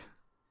 presumably.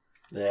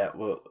 Yeah,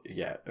 well,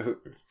 yeah.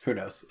 Who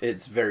knows?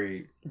 It's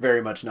very,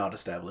 very much not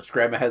established.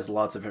 Grandma has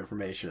lots of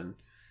information,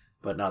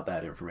 but not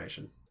that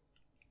information.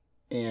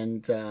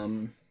 And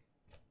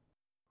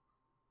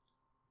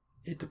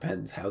it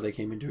depends how they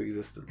came into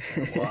existence,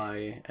 and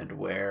why, and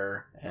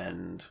where,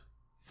 and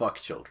fuck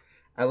children.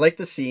 I like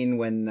the scene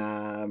when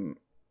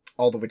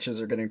all the witches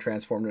are getting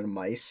transformed into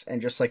mice,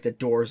 and just like the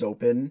doors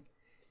open,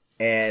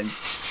 and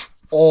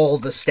all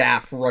the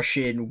staff rush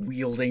in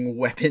wielding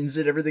weapons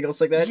and everything else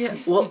like that. Yeah,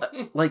 well,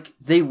 like,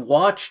 they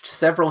watched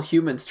several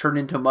humans turn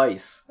into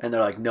mice, and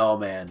they're like, no,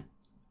 man,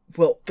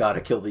 Well,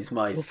 gotta kill these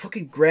mice. well,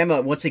 fucking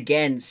grandma, once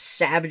again,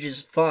 savage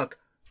as fuck,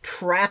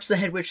 traps the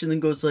head witch and then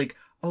goes like,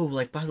 oh,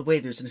 like, by the way,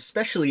 there's an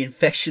especially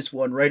infectious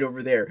one right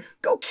over there.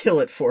 Go kill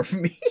it for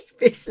me,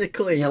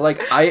 basically. Yeah, like,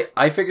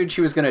 I figured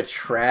she was gonna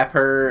trap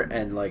her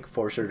and, like,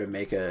 force her to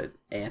make a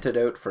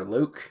antidote for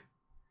Luke.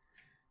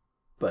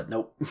 But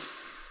nope.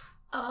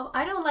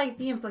 I don't like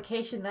the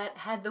implication that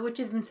had the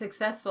witches been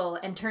successful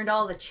and turned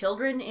all the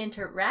children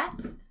into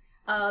rats,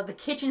 the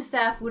kitchen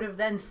staff would have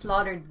then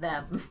slaughtered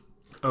them.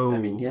 Oh, I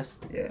mean, yes.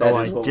 Yeah. That Oh,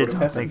 is I what did would have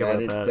not happened. think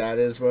about that. That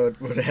is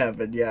what would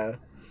happen, yeah.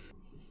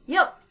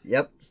 Yep,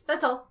 Yep.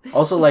 that's all.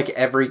 Also, like,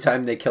 every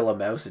time they kill a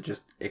mouse, it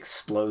just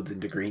explodes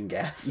into green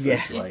gas. So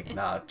Yeah. It's like,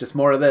 nah, just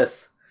more of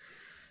this.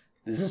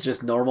 This is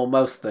just normal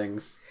mouse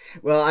things.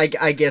 Well, I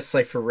guess,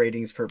 like, for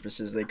ratings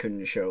purposes, they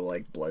couldn't show,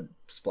 like, blood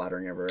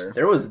splattering everywhere.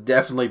 There was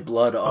definitely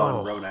blood on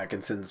Oh. Rowan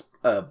Atkinson's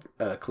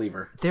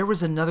cleaver. there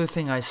was another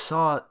thing I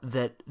saw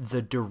that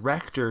the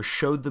director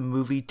showed the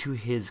movie to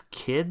his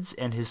kids,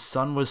 and his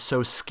son was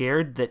so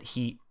scared that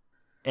he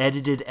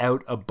edited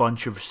out a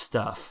bunch of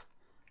stuff.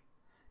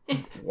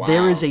 Wow.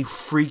 There is a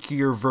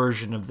freakier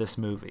version of this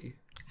movie.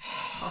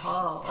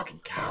 Oh.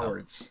 Fucking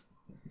cowards.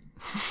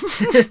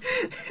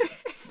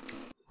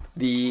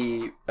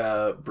 The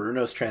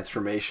Bruno's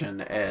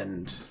transformation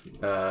and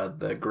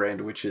the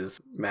Grand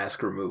Witch's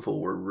mask removal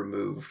were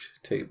removed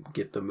to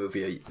get the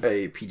movie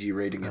a PG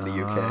rating in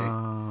the UK.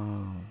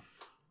 Oh.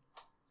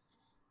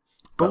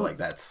 But like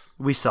that's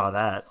We saw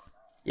that.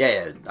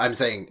 yeah. I'm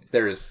saying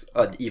there's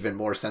an even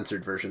more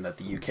censored version that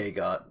the UK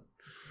got,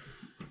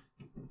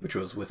 which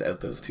was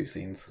without those two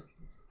scenes.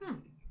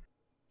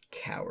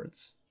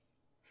 Cowards.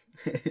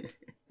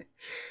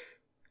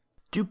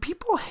 Do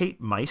people hate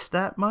mice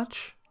that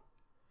much?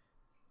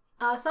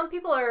 Some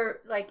people are,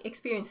 like,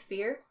 experience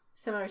fear,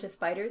 similar to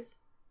spiders.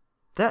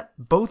 That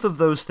both of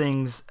those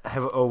things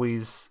have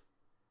always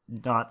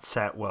not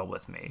sat well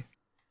with me.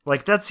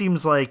 Like, that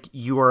seems like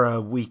you are a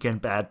weak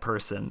and bad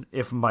person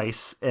if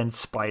mice and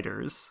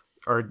spiders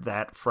are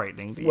that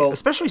frightening to you. Well-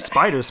 Especially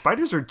spiders.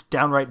 Spiders are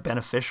downright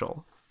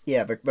beneficial.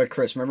 Yeah, but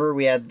Chris, remember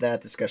we had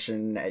that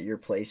discussion at your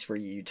place where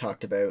you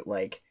talked about,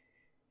 like,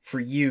 for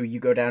you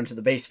go down to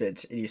the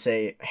basement and you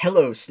say,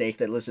 hello, snake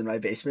that lives in my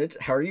basement.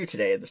 How are you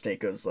today? And the snake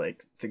goes,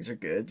 like, things are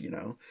good, you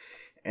know?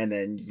 And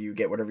then you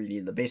get whatever you need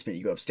in the basement,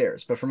 you go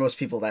upstairs. But for most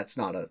people, that's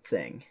not a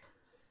thing.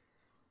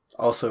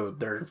 Also,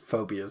 they're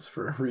phobias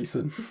for a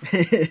reason.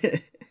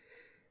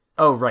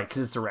 Oh, right,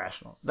 because it's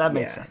irrational. That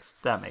makes Yeah. sense.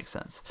 That makes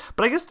sense.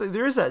 But I guess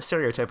there is that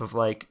stereotype of,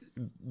 like,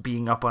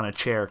 being up on a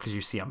chair because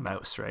you see a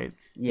mouse, right?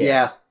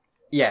 Yeah.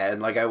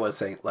 And like I was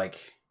saying,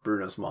 like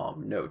Bruno's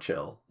mom, no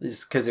chill.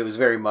 Because it was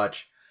very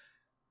much,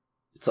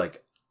 it's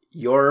like,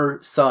 your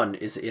son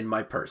is in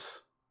my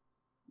purse.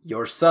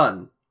 Your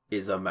son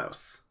is a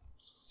mouse.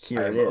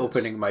 Here I'm it is.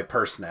 opening my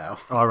purse now.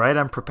 All right,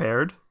 I'm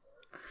prepared.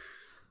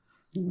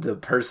 The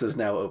purse is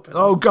now open.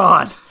 Oh,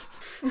 God!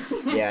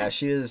 Yeah,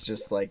 she is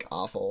just, like,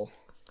 awful.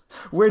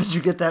 Where did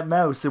you get that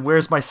mouse, and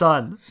where's my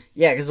son?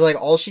 Yeah, because, like,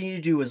 all she needed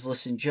to do was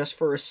listen just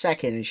for a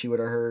second and she would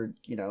have heard,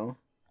 you know,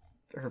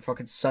 her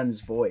fucking son's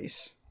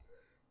voice.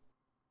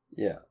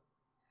 Yeah.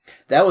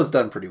 That was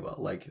done pretty well.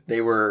 Like,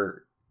 they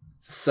were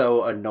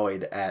so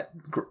annoyed at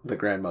the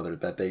grandmother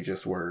that they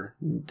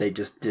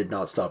just did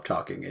not stop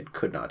talking and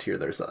could not hear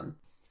their son.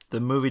 The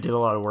movie did a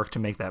lot of work to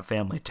make that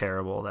family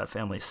terrible. That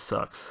family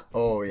sucks.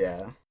 Oh,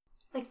 yeah.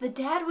 Like, the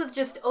dad was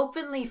just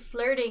openly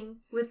flirting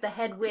with the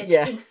head witch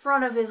Yeah. in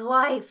front of his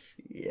wife.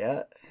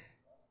 Yeah.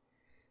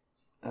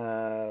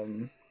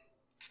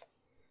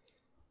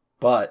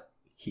 But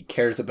he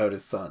cares about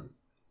his son.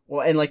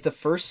 Well, and like the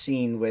first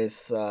scene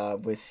with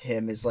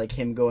him is like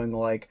him going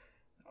like,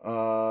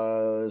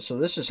 so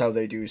this is how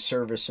they do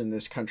service in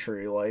this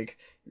country. Like,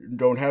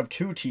 don't have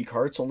 2 tea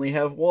carts, only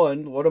have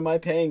 1. What am I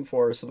paying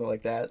for? Or something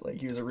like that.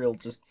 Like, he was a real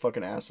just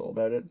fucking asshole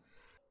about it.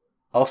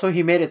 Also,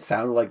 he made it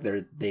sound like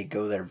they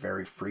go there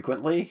very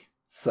frequently,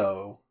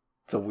 so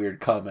it's a weird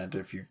comment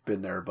if you've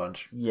been there a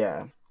bunch.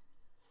 Yeah.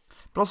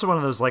 But also one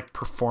of those, like,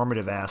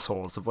 performative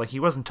assholes of, like, he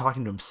wasn't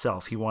talking to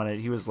himself. He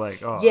was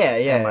like, oh, Yeah,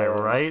 am I yeah.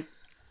 right?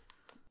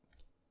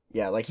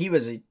 Yeah, like, he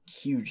was a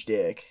huge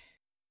dick.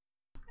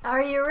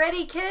 Are you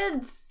ready,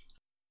 kids?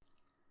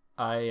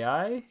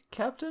 Aye,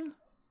 Captain?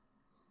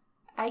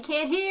 I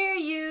can't hear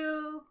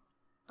you.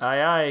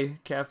 Aye,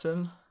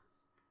 Captain.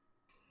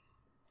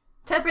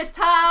 Tempest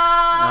Oh,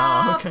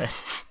 top. okay.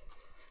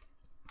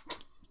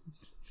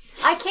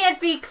 I can't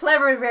be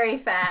clever very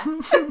fast.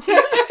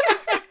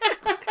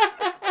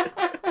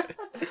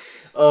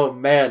 Oh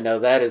man, now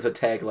that is a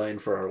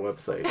tagline for our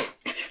website.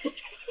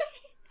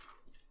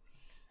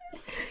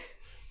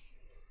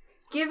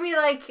 Give me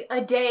like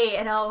a day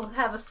and I'll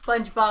have a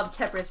SpongeBob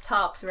Tempest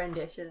Tops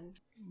rendition.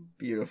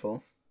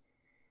 Beautiful.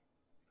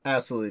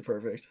 Absolutely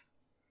perfect.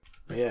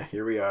 But yeah,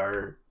 here we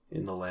are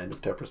in the land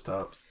of Tepper's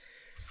Tops.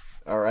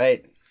 All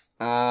right.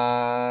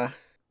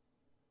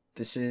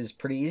 This is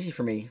pretty easy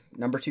for me.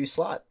 Number 2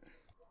 slot.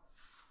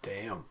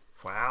 Damn.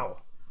 Wow.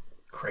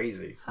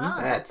 Crazy. Huh.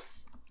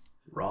 That's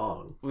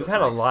wrong. We've but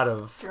had a nice. lot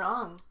of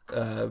Strong.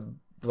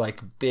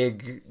 like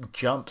big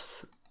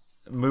jumps,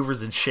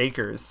 movers and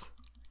shakers.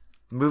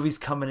 Movies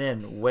coming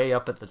in way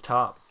up at the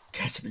top.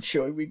 Guys have been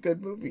showing me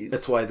good movies.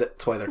 That's why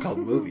they're called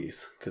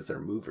movies, because they're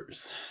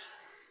movers.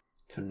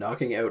 So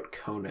knocking out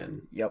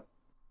Conan Yep.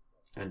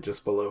 and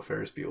just below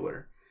Ferris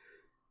Bueller.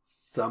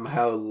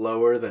 Somehow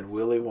lower than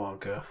Willy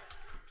Wonka.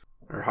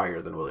 Or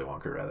higher than Willy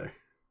Wonka, rather.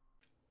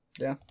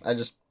 Yeah, I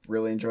just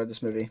really enjoyed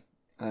this movie.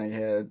 I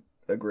had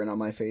a grin on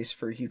my face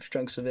for huge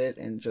chunks of it,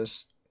 and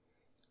just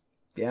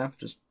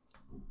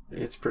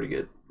It's pretty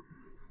good.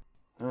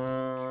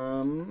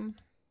 and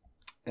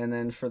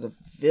then for the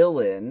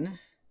villain,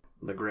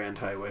 The Grand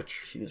High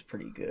Witch. she was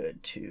pretty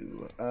good too.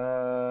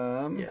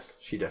 Yes,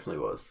 she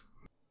definitely was.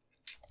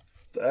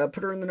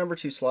 Put her in the number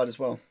 2 slot as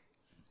well.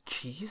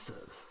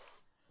 Jesus.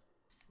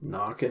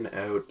 Knocking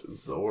out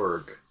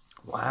Zorg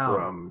Wow.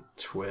 from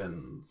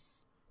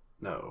Twins.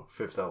 No,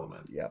 Fifth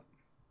Element. Yep.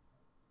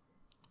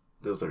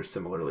 Those are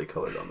similarly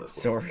colored on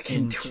this list. Zorg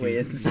and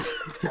Twins.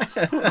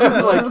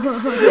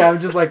 I'm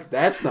just like,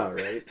 that's not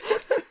right.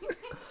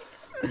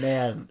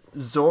 Man,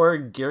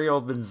 Zorg, Gary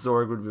Oldman's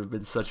Zorg would have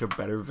been such a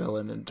better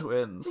villain in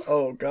Twins.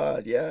 Oh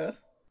God, yeah.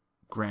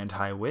 Grand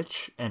High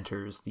Witch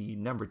enters the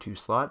number 2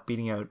 slot,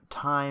 beating out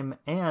Time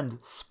and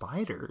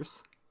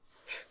Spiders.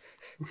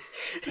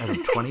 Out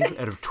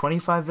of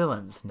 25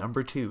 villains,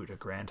 number 2 to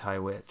Grand High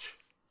Witch.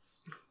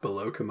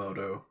 Below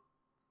Komodo,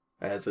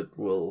 as it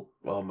will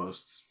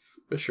almost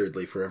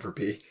assuredly forever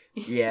be.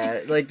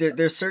 Yeah, like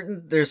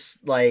there's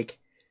like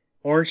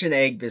Orange and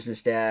Egg,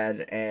 Business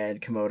Dad,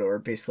 and Komodo are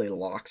basically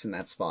locks in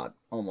that spot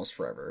almost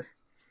forever.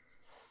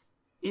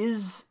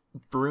 Is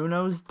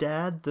Bruno's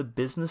dad the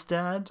business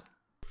dad?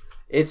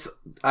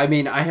 I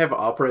have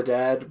Opera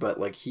Dad, but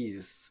like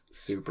he's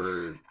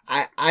super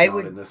I not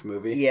would in this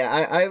movie.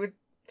 Yeah, I would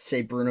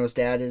say Bruno's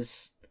dad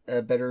is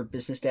a better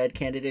business dad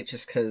candidate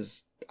just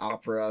because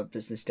Opera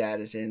Business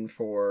Dad is in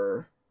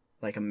for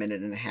like a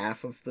minute and a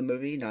half of the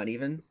movie, not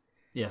even.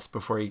 Yes,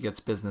 before he gets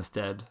business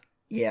dead.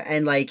 Yeah,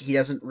 and like he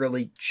doesn't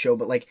really show,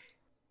 but like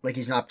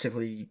he's not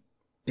particularly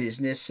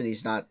business and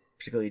he's not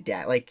particularly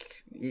dad.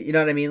 Like, you know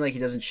what I mean? Like he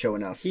doesn't show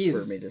enough for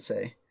me to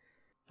say.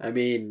 I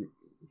mean,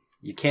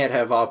 you can't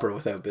have opera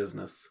without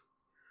business.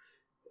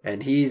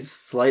 And he's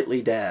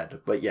slightly dad,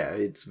 but yeah,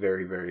 it's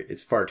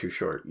it's far too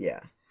short. Yeah.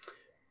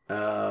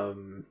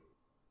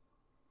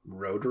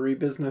 Rotary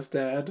Business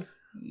Dad?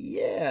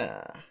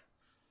 Yeah.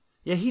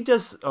 Yeah, he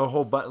does a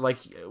whole like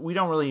we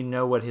don't really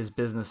know what his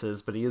business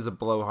is, but he is a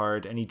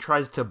blowhard and he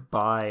tries to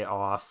buy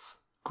off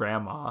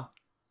Grandma.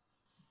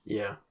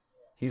 Yeah.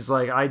 He's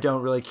like, I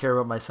don't really care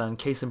about my son.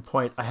 Case in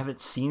point, I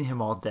haven't seen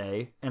him all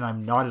day and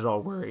I'm not at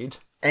all worried.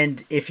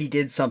 And if he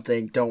did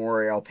something, don't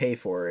worry, I'll pay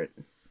for it.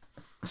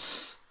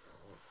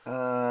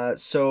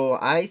 So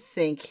I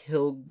think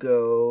he'll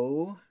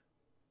go,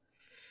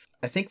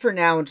 I think for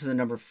now into the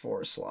number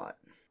 4 slot.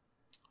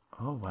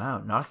 Oh wow,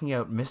 knocking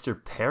out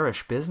Mr.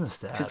 Parrish Business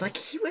Dad.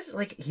 Because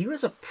he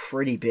was a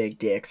pretty big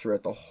dick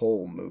throughout the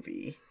whole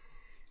movie.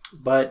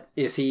 But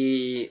is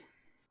he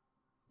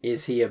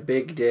a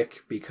big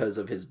dick because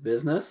of his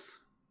business?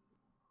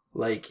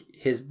 Like,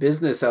 his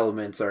business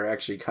elements are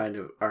actually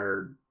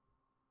are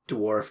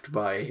dwarfed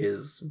by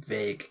his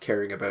vague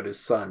caring about his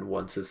son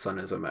once his son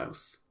is a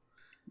mouse.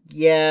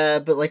 Yeah,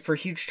 but like for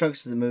huge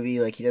chunks of the movie,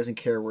 like he doesn't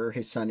care where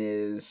his son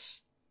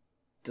is,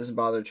 doesn't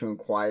bother to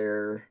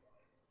inquire.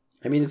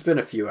 I mean, it's been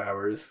a few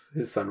hours.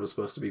 His son was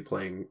supposed to be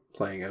playing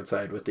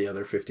outside with the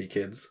other 50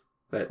 kids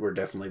that were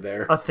definitely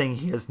there. A thing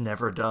he has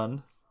never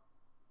done.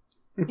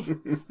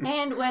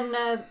 And when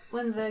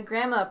the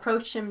grandma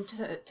approached him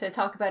to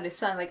talk about his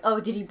son, like,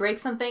 oh, did he break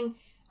something?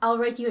 I'll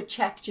write you a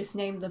check, just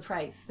name the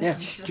price. Yeah,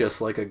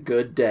 just like a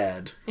good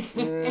dad.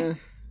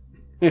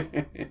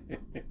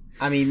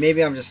 I mean,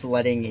 maybe I'm just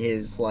letting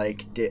his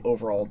like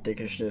overall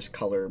dickishness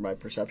color my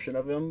perception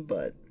of him,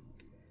 but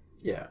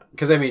yeah,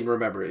 because I mean,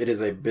 remember, it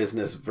is a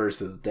business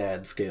versus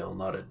dad scale,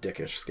 not a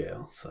dickish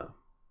scale. So,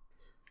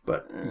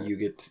 but you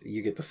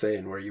get the say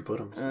in where you put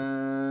him.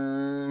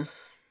 So.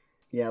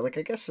 Yeah, like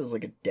I guess as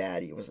like a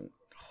dad, he wasn't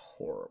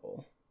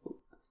horrible.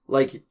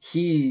 Like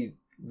he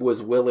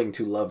was willing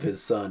to love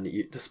his son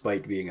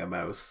despite being a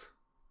mouse.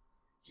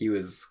 He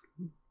was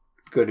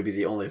going to be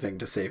the only thing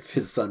to save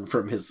his son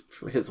from his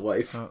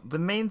wife. The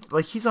main,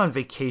 like, he's on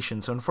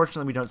vacation, so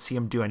unfortunately we don't see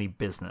him do any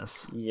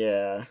business.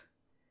 Yeah.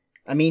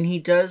 I mean, he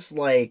does,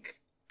 like,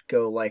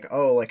 go, like,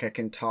 oh, like, I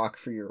can talk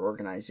for your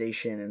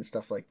organization and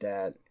stuff like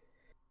that.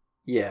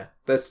 Yeah,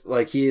 that's,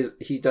 like, he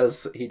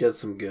does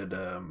some good,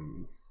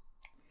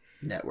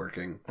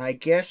 networking. I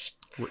guess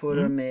put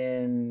him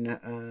in,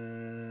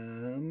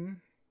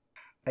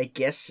 I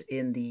guess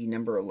in the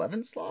number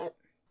 11 slot?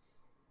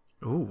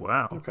 Oh,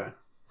 wow. Okay.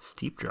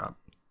 Steep drop.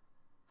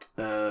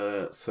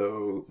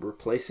 So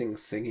replacing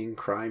Singing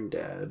Crime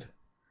Dad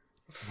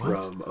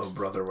from Oh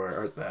Brother, Where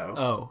Art Thou?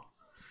 Oh.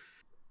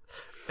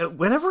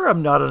 Whenever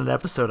I'm not on an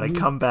episode, I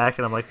come back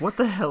and I'm like, what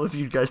the hell have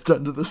you guys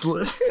done to this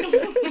list?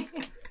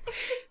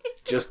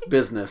 Just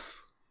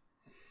business.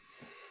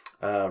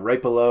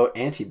 Right below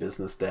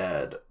Anti-Business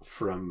Dad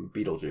from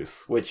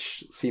Beetlejuice,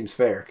 which seems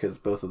fair because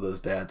both of those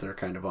dads are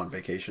kind of on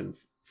vacation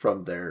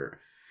from their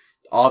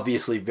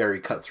obviously very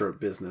cutthroat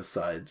business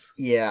sides.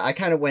 Yeah, I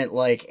kind of went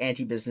like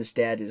Anti-Business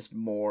Dad is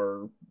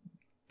more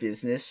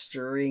business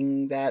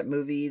during that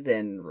movie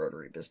than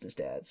Rotary Business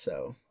Dad,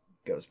 so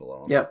goes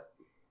below him. Yep.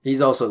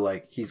 He's also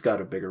like, he's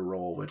got a bigger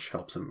role, which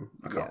helps him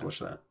accomplish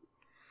that.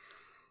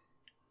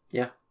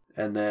 Yeah.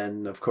 And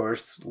then, of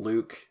course,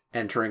 Luke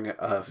entering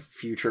a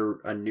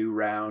new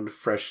round,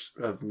 fresh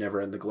of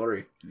Never End the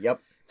Glory. Yep.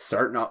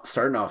 Starting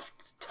off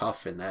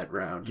tough in that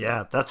round.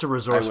 Yeah, that's a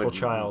resourceful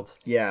child.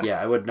 Yeah.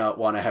 Yeah, I would not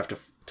want to have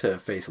to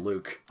face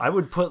Luke. I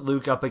would put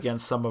Luke up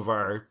against some of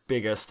our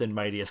biggest and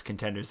mightiest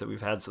contenders that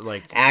we've had. So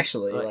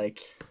Actually,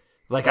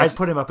 I'd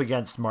put him up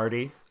against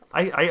Marty.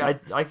 I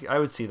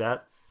would see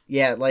that.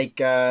 Yeah, he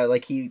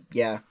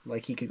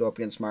could go up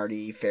against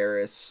Marty,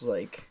 Ferris,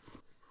 like.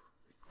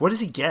 What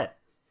does he get?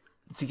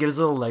 Does he get his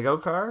little Lego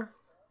car?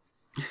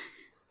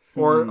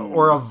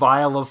 Or a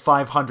vial of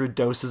 500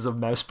 doses of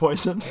mouse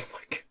poison? Oh my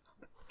God.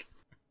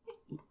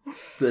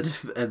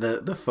 And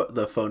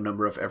the phone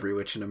number of every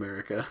witch in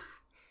America.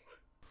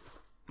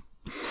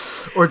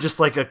 Or just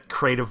like a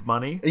crate of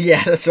money?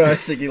 Yeah, that's what I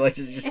was thinking. Like,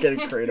 does he just get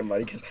a crate of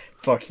money? Because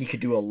fuck, he could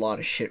do a lot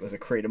of shit with a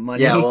crate of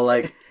money. Yeah, well,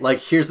 like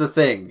here's the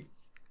thing: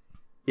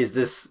 is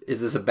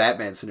this a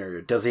Batman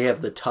scenario? Does he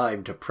have the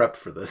time to prep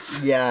for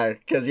this? Yeah,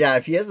 because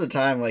if he has the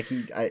time, like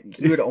he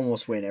would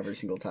almost win every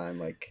single time.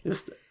 Like,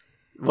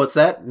 what's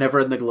that?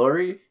 Never in the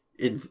Glory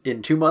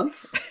in 2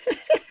 months.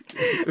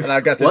 And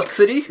I've got this. What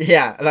city?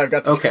 Yeah, and I've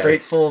got this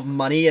crate full of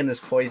money and this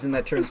poison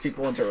that turns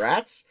people into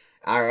rats.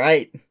 All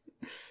right,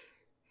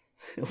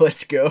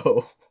 let's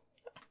go.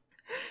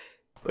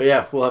 But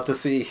yeah, we'll have to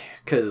see,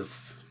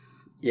 because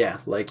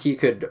like he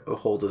could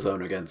hold his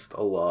own against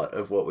a lot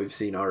of what we've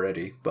seen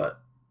already, but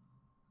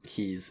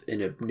he's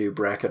in a new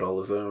bracket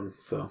all his own,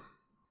 so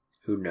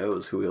who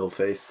knows who he'll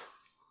face.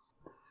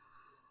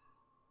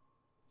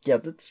 Yeah,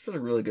 this was a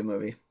really good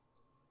movie.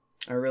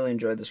 I really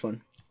enjoyed this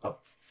one.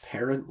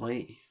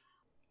 Apparently.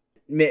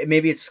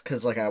 Maybe it's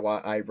because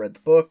I read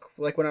the book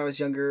like when I was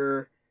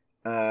younger,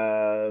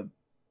 but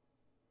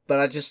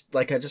I just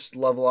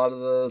love a lot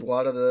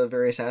of the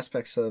various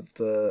aspects of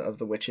the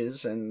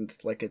witches, and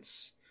like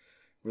it's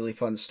really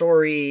fun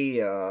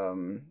story,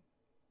 and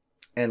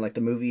like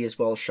the movie is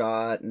well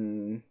shot,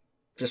 and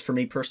just for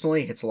me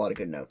personally, hits a lot of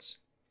good notes.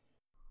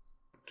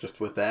 Just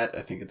with that,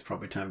 I think it's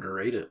probably time to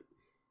rate it.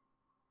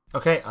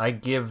 Okay, I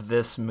give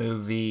this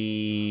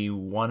movie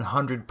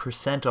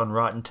 100% on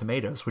Rotten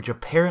Tomatoes, which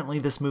apparently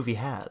this movie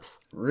has.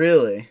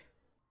 Really?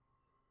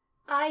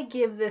 I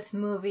give this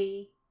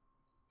movie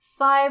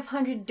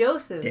 500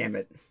 doses. Damn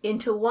it.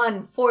 Into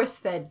one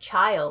force-fed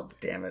child.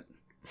 Damn it.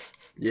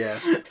 Yeah,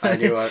 I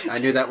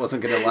knew that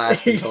wasn't going to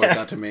last until it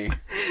got to me.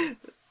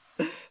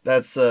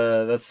 That's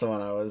the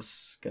one I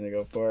was going to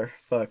go for.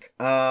 Fuck.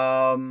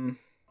 I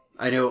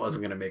knew it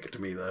wasn't going to make it to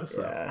me, though,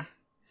 so...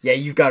 Yeah,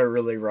 you've got it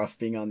really rough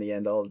being on the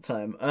end all the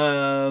time.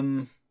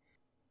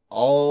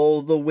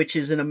 All the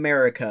Witches in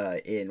America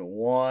in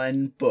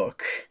one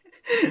book.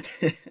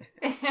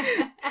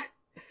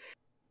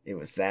 It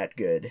was that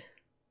good.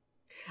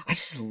 I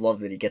just love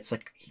that he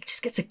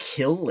just gets a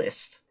kill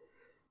list.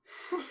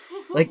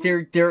 Like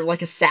they're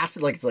like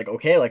assassin. Like it's like,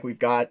 okay, like we've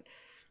got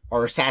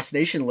our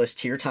assassination list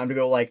here. Time to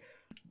go like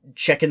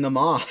checking them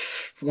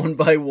off one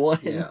by one.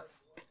 Yeah,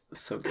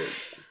 so good.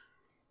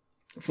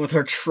 With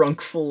our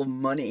trunk full of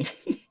money.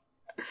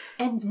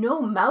 And no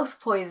mouse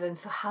poison,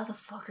 so how the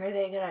fuck are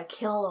they gonna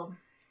kill them?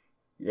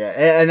 Yeah,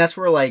 and that's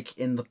where, like,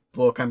 in the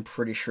book, I'm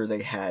pretty sure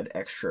they had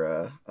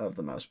extra of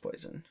the mouse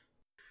poison.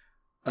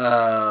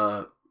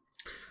 I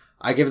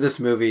give this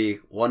movie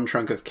 1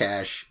 trunk of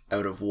cash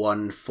out of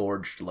 1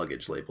 forged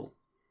luggage label.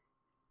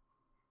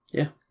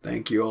 Yeah,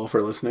 thank you all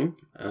for listening.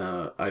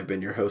 I've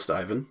been your host,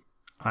 Ivan.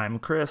 I'm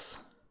Chris.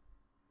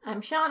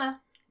 I'm Shauna.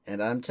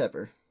 And I'm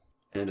Tepper.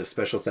 And a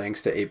special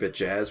thanks to 8-Bit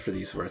Jazz for the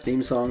use of our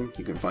theme song.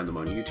 You can find them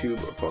on YouTube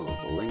or follow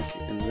the link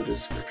in the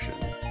description.